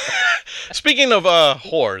 Speaking of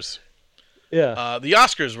whores. Yeah. The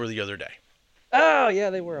Oscars were the other day. Oh, yeah,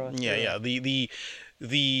 they were on. Yeah. The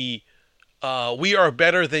We Are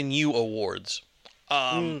Better Than You awards.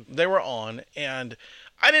 They were on, and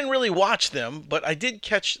I didn't really watch them, but I did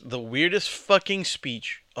catch the weirdest fucking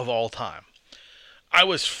speech of all time. I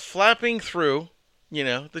was flapping through,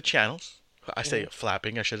 the channels. I say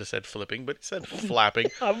flapping. I should have said flipping, but it said flapping.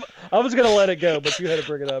 I was going to let it go, but you had to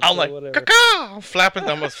bring it up. I'm so like, caw-caw! I'm flapping.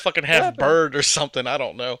 I'm a fucking half bird or something. I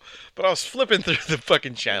don't know. But I was flipping through the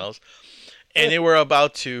fucking channels. And they were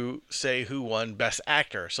about to say who won Best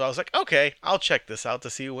Actor. So I was like, okay, I'll check this out to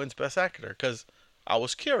see who wins Best Actor. Because I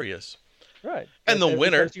was curious. Right. And the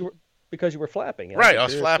winner... Because you were flapping. Right, I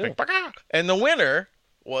was flapping. And the winner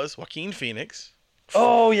was Joaquin Phoenix.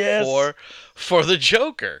 Oh, yes. For the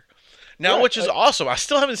Joker. Now, which is awesome. I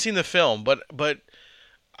still haven't seen the film, but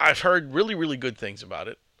I've heard really, really good things about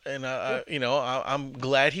it. And, I'm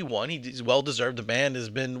glad he won. He's well-deserved. The man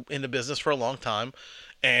has been in the business for a long time,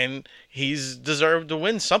 and he's deserved to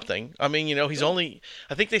win something. I mean, I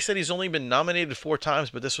think they said he's only been nominated 4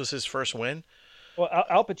 times, but this was his first win. Well,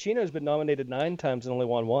 Al Pacino's been nominated 9 times and only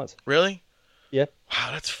won once. Really? Yeah. Wow,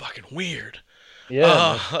 that's fucking weird.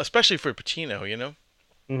 Yeah. Especially for Pacino,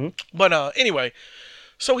 Mm-hmm. But anyway...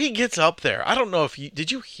 So he gets up there. I don't know if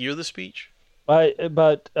did you hear the speech?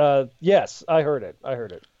 Yes, I heard it.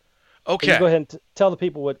 Okay. Can you go ahead and tell the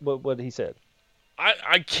people what he said.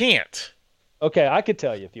 I can't. Okay, I could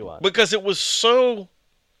tell you if you want. Because it was so...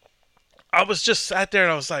 I was just sat there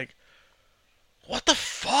and I was like, what the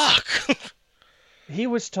fuck? He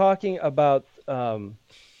was talking about, you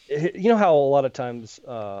know how a lot of times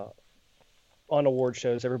on award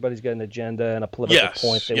shows, everybody's got an agenda and a political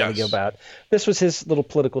point they want to give about. This was his little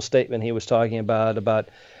political statement he was talking about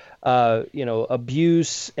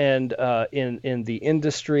abuse and in the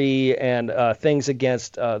industry and things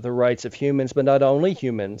against the rights of humans, but not only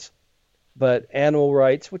humans, but animal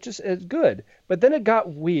rights, which is good. But then it got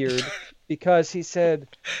weird because he said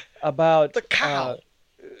about the cow.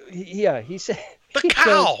 He said the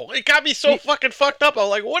cow. It got me so fucking fucked up. I was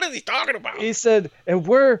like, what is he talking about? He said, and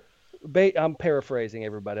I'm paraphrasing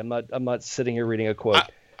everybody. I'm not sitting here reading a quote.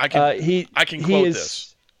 I can quote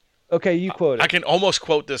this. Okay, you quote it. I can almost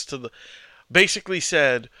quote this basically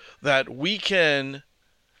said that we can.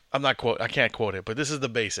 I can't quote it, but this is the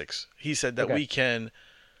basics. He said that we can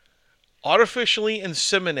artificially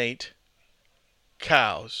inseminate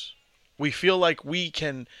cows. We feel like we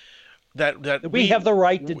can that We have the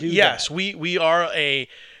right to do yes, that. we are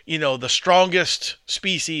the strongest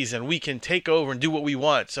species, and we can take over and do what we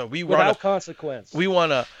want. So Without consequence. we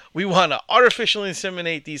wanna artificially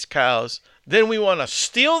inseminate these cows. Then we wanna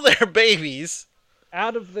steal their babies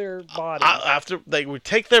Out of their bodies. after they would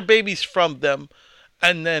take their babies from them.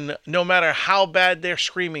 And then, no matter how bad they're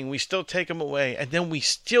screaming, we still take them away. And then we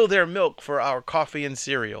steal their milk for our coffee and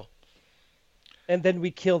cereal. And then we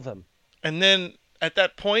kill them. And then, at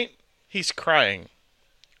that point, he's crying.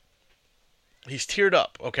 He's teared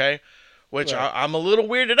up, okay? Which Right. I'm a little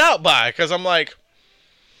weirded out by, because I'm like,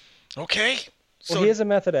 okay. So, Well, he is a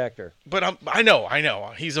method actor. but I know.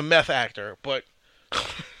 He's a meth actor. But,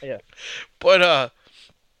 Yeah.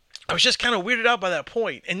 I was just kind of weirded out by that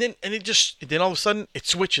point. And then all of a sudden, it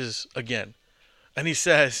switches again. And he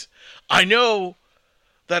says, I know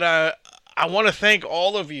that I want to thank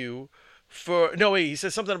all of you for... No, wait, he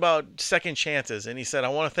said something about second chances. And he said, I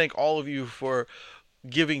want to thank all of you for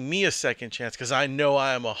giving me a second chance because I know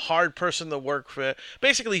I am a hard person to work for.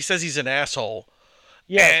 Basically, he says he's an asshole.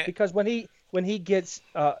 Yes, because when he gets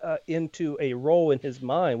into a role in his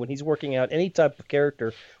mind, when he's working out any type of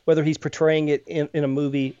character, whether he's portraying it in a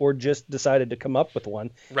movie or just decided to come up with one,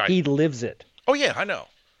 Right. he lives it. Oh, yeah, I know.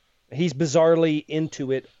 He's bizarrely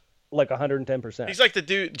into it like 110%. He's like the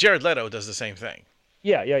dude... Jared Leto does the same thing.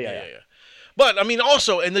 Yeah. Yeah. But, I mean,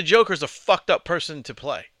 also, and the Joker's a fucked up person to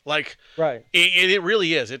play. Like, Right. it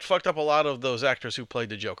really is. It fucked up a lot of those actors who played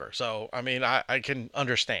the Joker. So, I mean, I can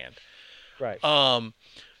understand. Right.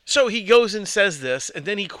 So he goes and says this, and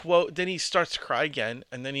then he starts to cry again,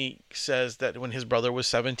 and then he says that when his brother was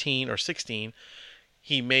 17 or 16,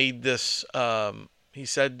 he made this, made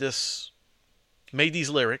these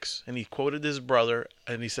lyrics, and he quoted his brother,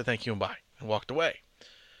 and he said, thank you and bye, and walked away.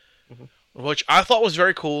 Mm-hmm. Which I thought was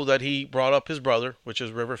very cool that he brought up his brother, which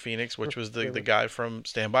is River Phoenix, which was the guy from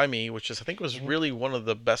Stand By Me, which I think was really one of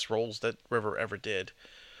the best roles that River ever did.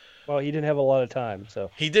 Well, he didn't have a lot of time,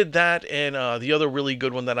 so. He did that, and the other really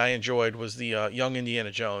good one that I enjoyed was the Young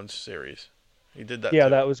Indiana Jones series. He did that. Yeah,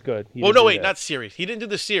 too. that was good. Well, no, wait, not series. He didn't do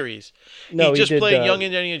the series. No, he just did, played Young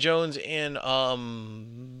Indiana Jones in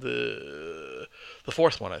the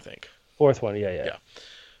fourth one, I think. Fourth one, yeah. In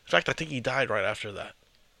fact, I think he died right after that.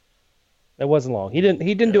 It wasn't long. He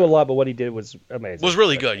didn't do a lot, but what he did was amazing. Was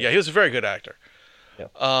really good. Yeah, he was a very good actor. Yeah.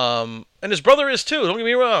 And his brother is too. Don't get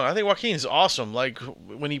me wrong. I think Joaquin is awesome. Like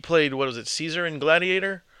when he played, what was it, Caesar in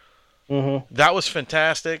Gladiator? Mm-hmm. That was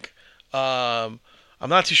fantastic. I'm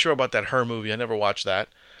not too sure about that Her movie. I never watched that.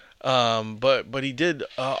 But he did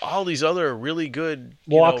all these other really good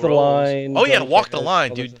Walk the roles. Line. Oh yeah, Walk the Line,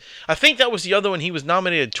 all dude. those- I think that was the other one he was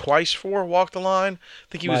nominated twice for. Walk the Line. I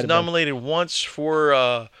think he Might was have been. nominated once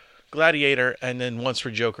for Gladiator and then once for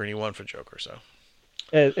Joker, and he won for Joker. So.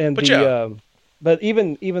 And But the yeah. but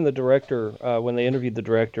even the director when they interviewed the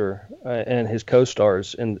director and his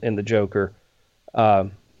co-stars in the Joker,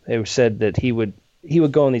 they said that he would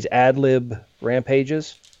go on these ad lib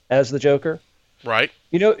rampages as the Joker. Right.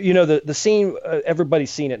 You know the scene. Everybody's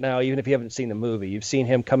seen it now, even if you haven't seen the movie. You've seen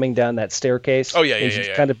him coming down that staircase. Oh, yeah, and yeah, he's yeah, just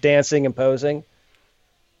yeah. kind of dancing and posing.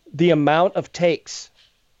 The amount of takes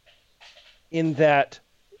in that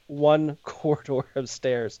one corridor of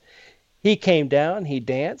stairs. He came down, he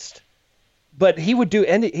danced, but he would do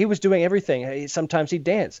he was doing everything. Sometimes he'd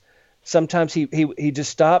dance, sometimes he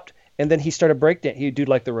just stopped, and then he started breakdancing. He'd do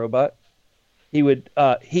like the robot. He would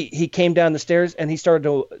he came down the stairs and he started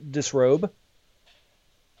to disrobe.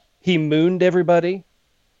 He mooned everybody.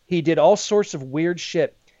 He did all sorts of weird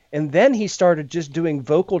shit, and then he started just doing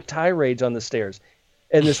vocal tirades on the stairs.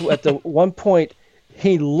 And this at the one point.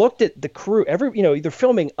 He looked at the crew. They're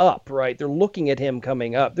filming up, right? They're looking at him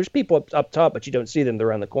coming up. There's people up top, but you don't see them. They're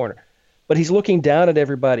around the corner. But he's looking down at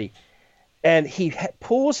everybody, and he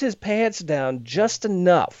pulls his pants down just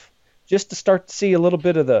enough, just to start to see a little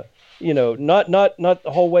bit of the, not the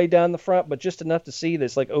whole way down the front, but just enough to see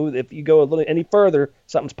this. Like, oh, if you go a little any further,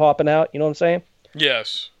 something's popping out. You know what I'm saying?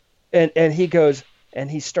 Yes. And he goes and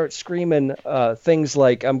he starts screaming things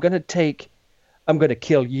like, I'm gonna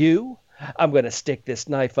kill you. I'm going to stick this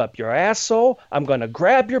knife up your asshole. I'm going to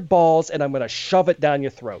grab your balls, and I'm going to shove it down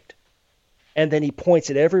your throat. And then he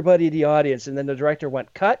points at everybody in the audience, and then the director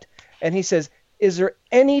went, cut. And he says, is there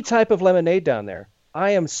any type of lemonade down there?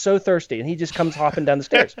 I am so thirsty. And he just comes hopping down the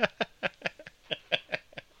stairs.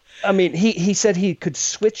 I mean, he said he could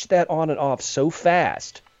switch that on and off so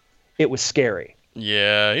fast. It was scary.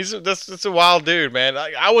 Yeah, that's a wild dude, man.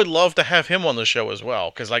 I would love to have him on the show as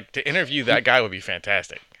well, because like to interview that guy would be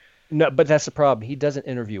fantastic. No, but that's the problem. He doesn't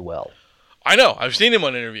interview well. I know. I've seen him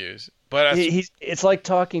on interviews, but It's like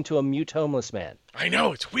talking to a mute homeless man. I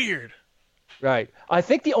know it's weird. Right. I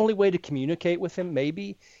think the only way to communicate with him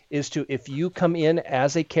maybe is to if you come in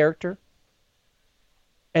as a character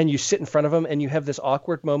and you sit in front of him and you have this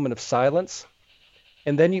awkward moment of silence,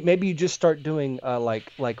 and then you just start doing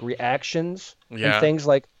like reactions and Yeah. things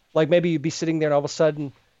like maybe you'd be sitting there and all of a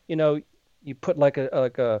sudden, you put like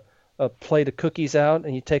a plate of cookies out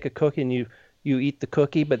and you take a cookie and you eat the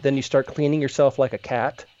cookie, but then you start cleaning yourself like a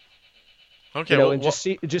cat. Okay. And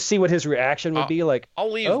just see what his reaction would be like.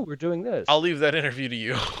 I'll leave. Oh, we're doing this. I'll leave that interview to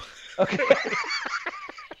you. Okay.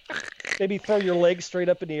 Maybe throw your legs straight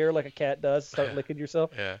up in the air like a cat does. Start licking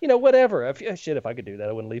yourself. Yeah. Whatever. If I could do that,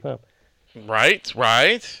 I wouldn't leave home. Right.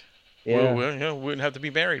 Yeah. We wouldn't have to be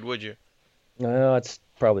married, would you? No, I'd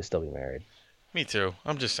probably still be married. Me too.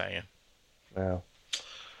 I'm just saying. No.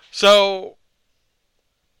 So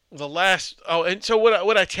and so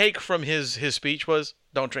what I take from his speech was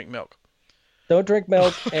don't drink milk. Don't drink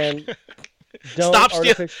milk and don't Stop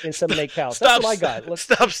artificially inseminate cows. That's what I got.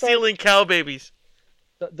 Stop stealing cow babies.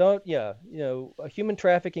 Don't. Yeah. Human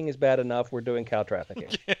trafficking is bad enough. We're doing cow trafficking.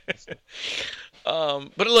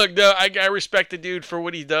 But look, no, I respect the dude for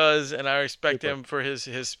what he does, and I respect him for his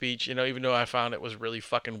speech. Even though I found it was really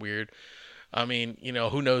fucking weird. I mean,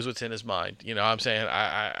 who knows what's in his mind? I'm saying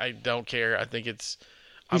I don't care. I think he's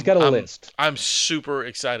got a list. I'm super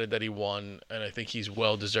excited that he won, and I think he's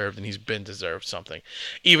well deserved, and he's been deserved something.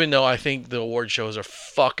 Even though I think the award shows are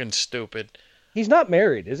fucking stupid. He's not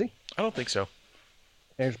married, is he? I don't think so.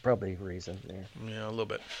 There's probably a reason there. Yeah, a little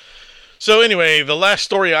bit. So anyway, the last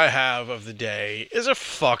story I have of the day is a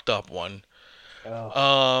fucked up one.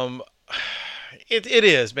 Oh. It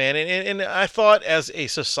is, man, and I thought as a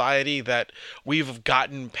society that we've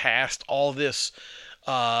gotten past all this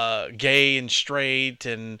gay and straight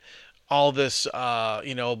and all this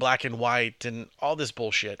black and white and all this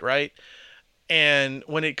bullshit, right? And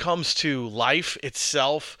when it comes to life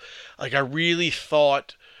itself, like I really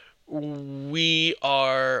thought we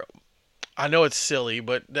are, I know it's silly,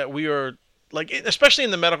 but that we are, like, especially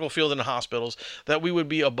in the medical field in the hospitals, that we would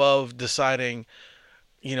be above deciding,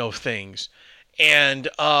 things. And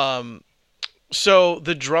so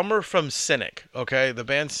the drummer from Cynic, okay, the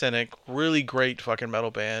band Cynic, really great fucking metal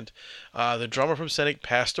band. The drummer from Cynic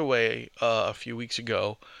passed away a few weeks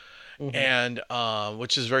ago. Mm-hmm. And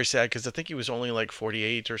which is very sad because I think he was only like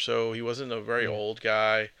 48 or so. He wasn't a very old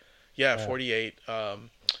guy. Yeah, 48.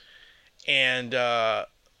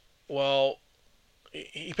 Well,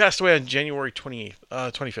 he passed away on January 28th,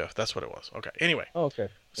 25th. That's what it was. Okay. Anyway. Oh, okay.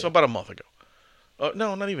 So about a month ago.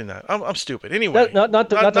 No, not even that. I'm stupid. Anyway. Not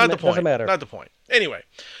the point. Doesn't matter. Not the point. Anyway.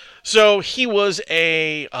 So he was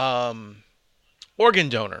a organ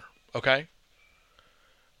donor. Okay.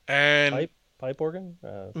 And pipe organ?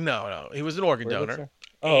 No. He was an organ donor.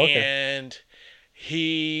 Oh, okay. And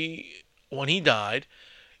when he died,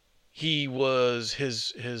 he was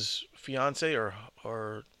his fiance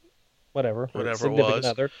or whatever it was.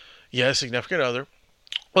 Other. Yeah, significant other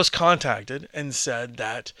was contacted and said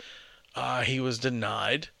that he was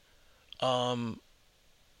denied the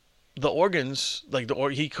organs,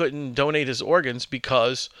 he couldn't donate his organs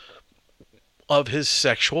because of his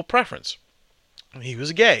sexual preference. He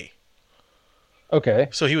was gay. Okay.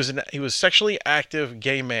 So he was sexually active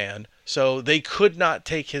gay man. So they would not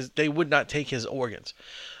take his organs.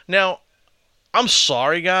 Now, I'm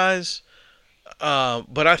sorry, guys,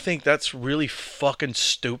 but I think that's really fucking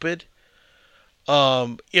stupid.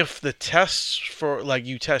 If the tests for, like,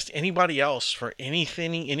 you test anybody else for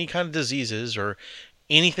anything, any kind of diseases or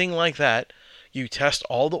anything like that, you test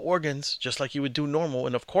all the organs just like you would do normal.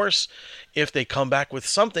 And of course, if they come back with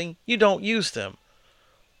something, you don't use them.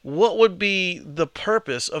 What would be the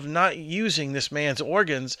purpose of not using this man's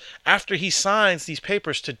organs after he signs these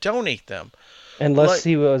papers to donate them? Unless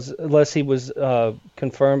he was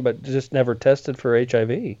confirmed, but just never tested for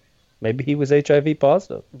HIV. Maybe he was HIV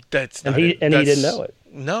positive. He didn't know it.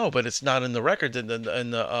 No, but it's not in the record. And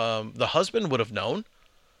the husband would have known.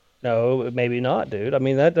 No, maybe not, dude. I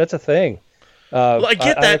mean that's a thing. Well, I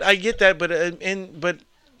get that, but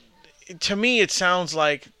to me it sounds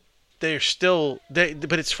like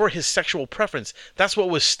but it's for his sexual preference. That's what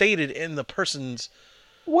was stated in the person's.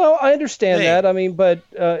 Well, I understand that. I mean, but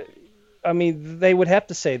they would have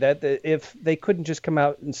to say that if they couldn't just come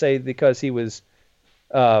out and say because he was,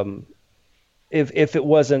 if it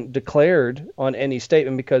wasn't declared on any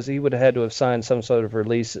statement, because he would have had to have signed some sort of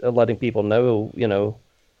release letting people know,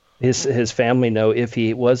 his family know if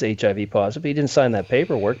he was HIV positive. He didn't sign that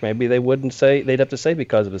paperwork. Maybe they wouldn't say. They'd have to say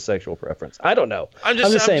because of his sexual preference. I don't know. I'm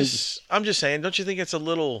just saying. Don't you think it's a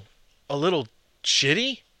little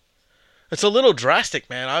shitty? It's a little drastic,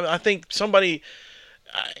 man. I think somebody.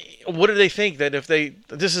 what do they think that if they?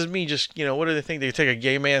 This is me just what do they think they take a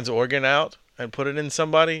gay man's organ out and put it in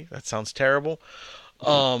somebody? That sounds terrible.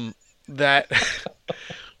 That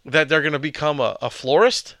that they're gonna become a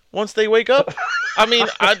florist once they wake up. I mean,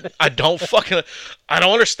 I don't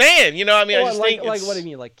understand. I mean, I just think like what do you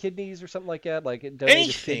mean, like kidneys or something like that, like it donated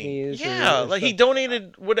anything. kidneys. Yeah, or like he stuff?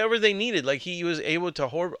 donated whatever they needed. Like he was able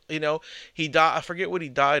to, he died. I forget what he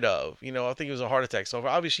died of. I think it was a heart attack. So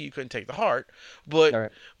obviously you couldn't take the heart, but All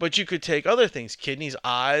right. but you could take other things, kidneys,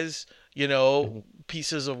 eyes, Mm-hmm.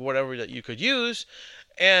 pieces of whatever that you could use,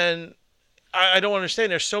 and I don't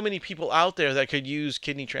understand. There's so many people out there that could use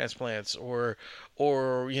kidney transplants, or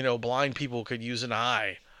blind people could use an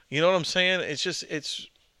eye. You know what I'm saying? It's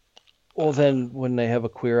Well, then wouldn't they have a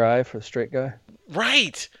queer eye for a straight guy?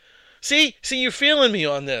 right. See, you're feeling me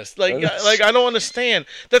on this. Like I don't understand.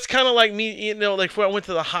 That's kind of like me, like when I went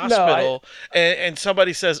to the hospital and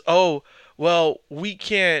somebody says, "Oh, well, we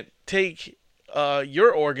can't take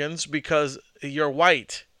your organs because you're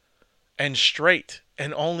white and straight,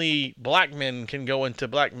 and only black men can go into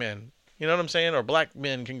black men." You know what I'm saying? Or black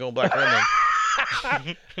men can go black women.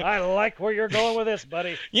 I like where you're going with this,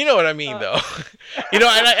 buddy. You know what I mean, though. And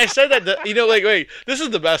I said that. Like, wait, this is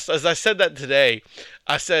the best. As I said that today,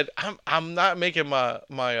 I said I'm not making my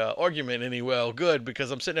argument any good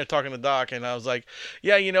because I'm sitting there talking to Doc, and I was like,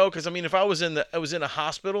 yeah, because I mean, if I was in a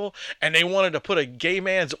hospital and they wanted to put a gay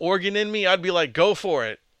man's organ in me, I'd be like, go for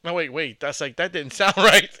it. No, wait, that didn't sound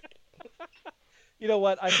right. You know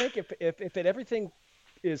what? I think if everything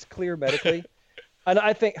is clear medically, and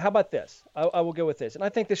I think, how about this? I will go with this, and I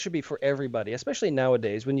think this should be for everybody, especially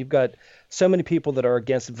nowadays when you've got so many people that are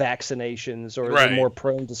against vaccinations or Right. they're more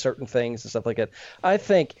prone to certain things and stuff like that. I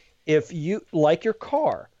think if you, like your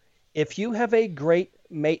car, if you have a great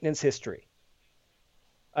maintenance history,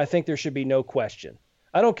 I think there should be no question.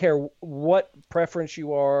 I don't care what preference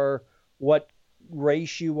you are, what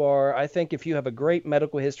race you are. I think if you have a great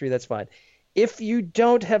medical history, that's fine. If you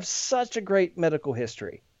don't have such a great medical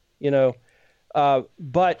history,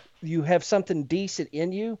 but you have something decent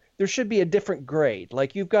in you, there should be a different grade.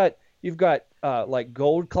 Like you've got like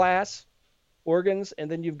gold class organs,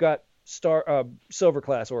 and then you've got silver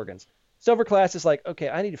class organs. Silver class is like, okay,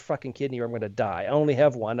 I need a fucking kidney or I'm going to die. I only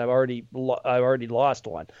have one. I've already lost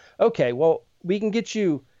one. Okay, well, we can get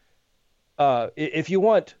you if you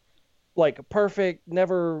want like perfect,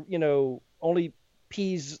 never, only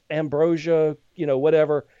peas, ambrosia,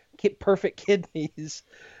 whatever, perfect kidneys,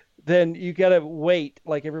 then you got to wait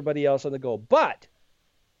like everybody else on the gold. But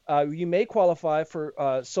you may qualify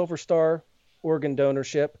for Silver Star organ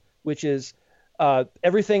donorship, which is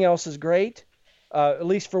everything else is great, at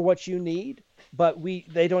least for what you need. But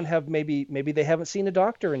they don't have, maybe they haven't seen a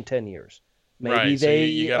doctor in 10 years. Maybe right. So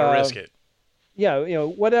you got to risk it. Yeah,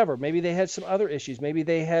 whatever. Maybe they had some other issues. Maybe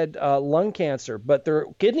they had lung cancer, but their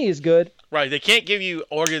kidney is good. Right. They can't give you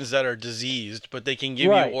organs that are diseased, but they can give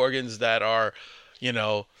you organs that are,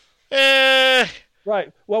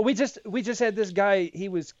 Right. Well, we just had this guy. He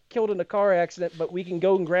was killed in a car accident, but we can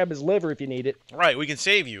go and grab his liver if you need it. Right. We can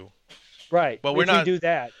save you. Right. But we're if not. We do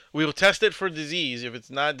that. We will test it for disease. If it's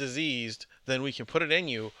not diseased, then we can put it in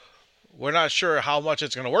you. We're not sure how much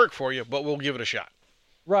it's going to work for you, but we'll give it a shot.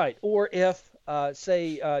 Right. Or if,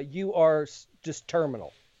 say, you are just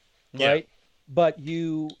terminal, right? Yeah. But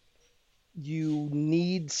you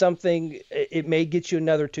need something. It may get you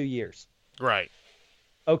another 2 years. Right.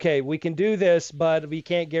 Okay, we can do this, but we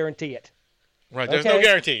can't guarantee it. Right. There's no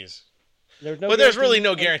guarantees. There's really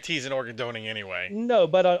no guarantees in organ donating anyway. No,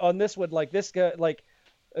 but on this one, like this guy, like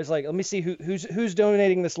it's like, let me see who's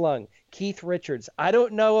donating this lung. Keith Richards. I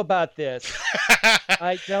don't know about this.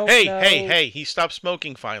 I don't know. Hey, he stopped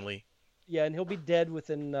smoking finally. Yeah, and he'll be dead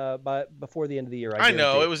within before the end of the year. I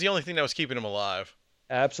know. It was the only thing that was keeping him alive.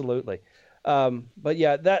 Absolutely. But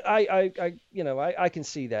yeah, that I can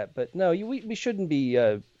see that, but no, we shouldn't be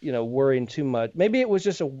worrying too much. Maybe it was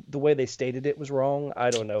just the way they stated it was wrong. I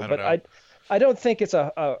don't know, I don't think it's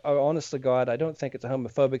a honest to God, I don't think it's a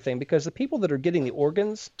homophobic thing, because the people that are getting the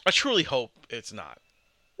organs, I truly hope it's not.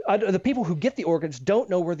 The people who get the organs don't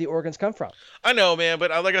know where the organs come from. I know, man, but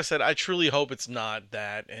like I said, I truly hope it's not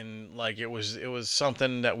that, and like it was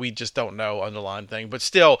something that we just don't know, underlying thing. But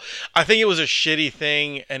still, I think it was a shitty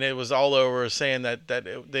thing, and it was all over saying that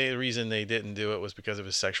the reason they didn't do it was because of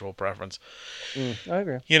his sexual preference. I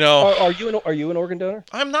agree. Are you an organ donor?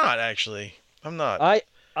 I'm not, actually. I'm not.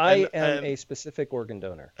 I am a specific organ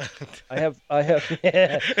donor. I have, and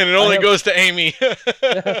it only goes to Amy.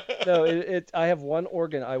 No, I have one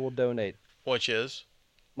organ I will donate. Which is?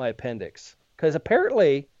 My appendix. Because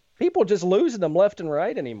apparently people just losing them left and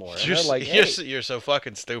right anymore. You're so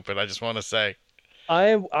fucking stupid, I just want to say.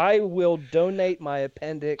 I will donate my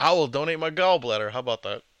appendix. I will donate my gallbladder. How about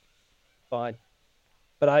that? Fine,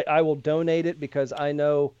 but I will donate it because I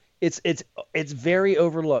know it's very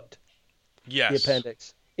overlooked. Yes. The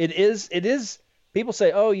appendix. It is. People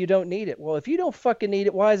say, "Oh, you don't need it." Well, if you don't fucking need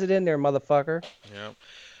it, why is it in there, motherfucker? Yeah.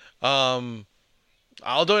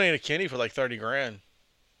 I'll donate a kidney for like 30 grand.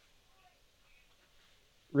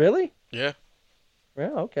 Really? Yeah.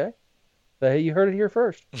 Well, okay. Hey, you heard it here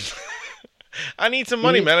first. I need some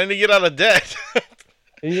money, man. I need to get out of debt.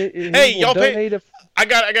 Hey, y'all pay. I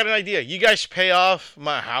got an idea. You guys pay off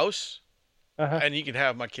my house, and you can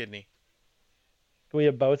have my kidney. Can we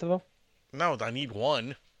have both of them? No, I need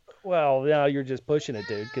one. Well, now you're just pushing it,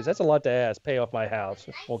 dude, because that's a lot to ask. Pay off my house.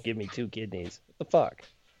 Won't give me 2 kidneys. What the fuck?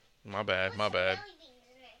 My bad.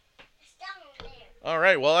 All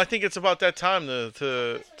right, well, I think it's about that time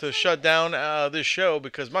to shut down this show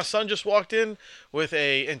because my son just walked in with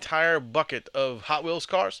a entire bucket of Hot Wheels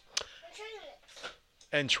cars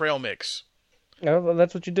and trail mix. Oh, well,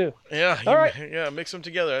 that's what you do. Yeah, All right. Yeah, mix them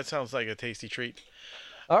together. That sounds like a tasty treat.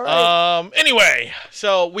 All right. Anyway,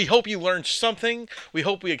 so we hope you learned something. We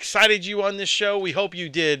hope we excited you on this show. We hope you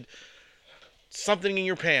did something in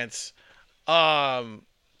your pants.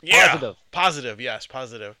 Yeah. Positive. Yes,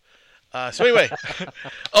 positive. So anyway,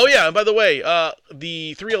 oh yeah, and by the way,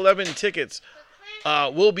 the 311 tickets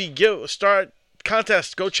will be start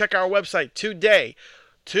contest. Go check our website today.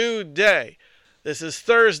 This is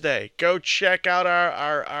Thursday. Go check out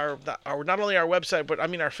our not only our website, but I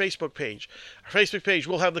mean our Facebook page. Our Facebook page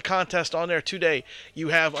will have the contest on there today. You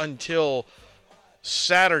have until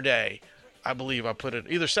Saturday, I believe I put it,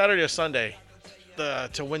 either Saturday or Sunday,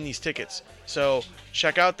 to win these tickets. So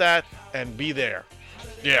check out that and be there.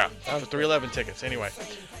 Yeah, for 311 tickets. Anyway.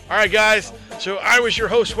 All right, guys. So I was your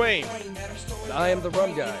host, Wayne. I am the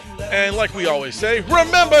rum guy. And like we always say,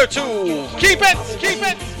 remember to keep it. Okay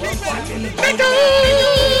then.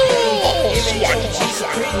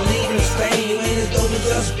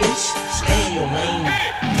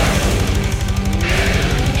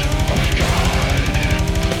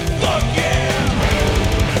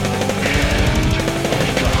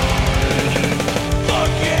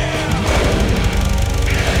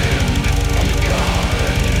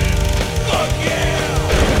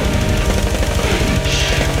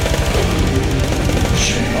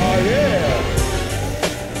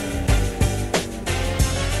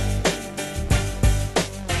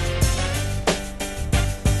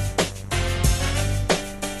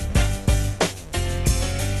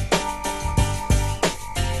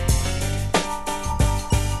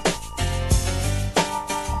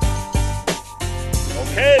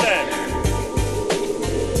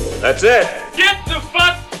 That's it. Get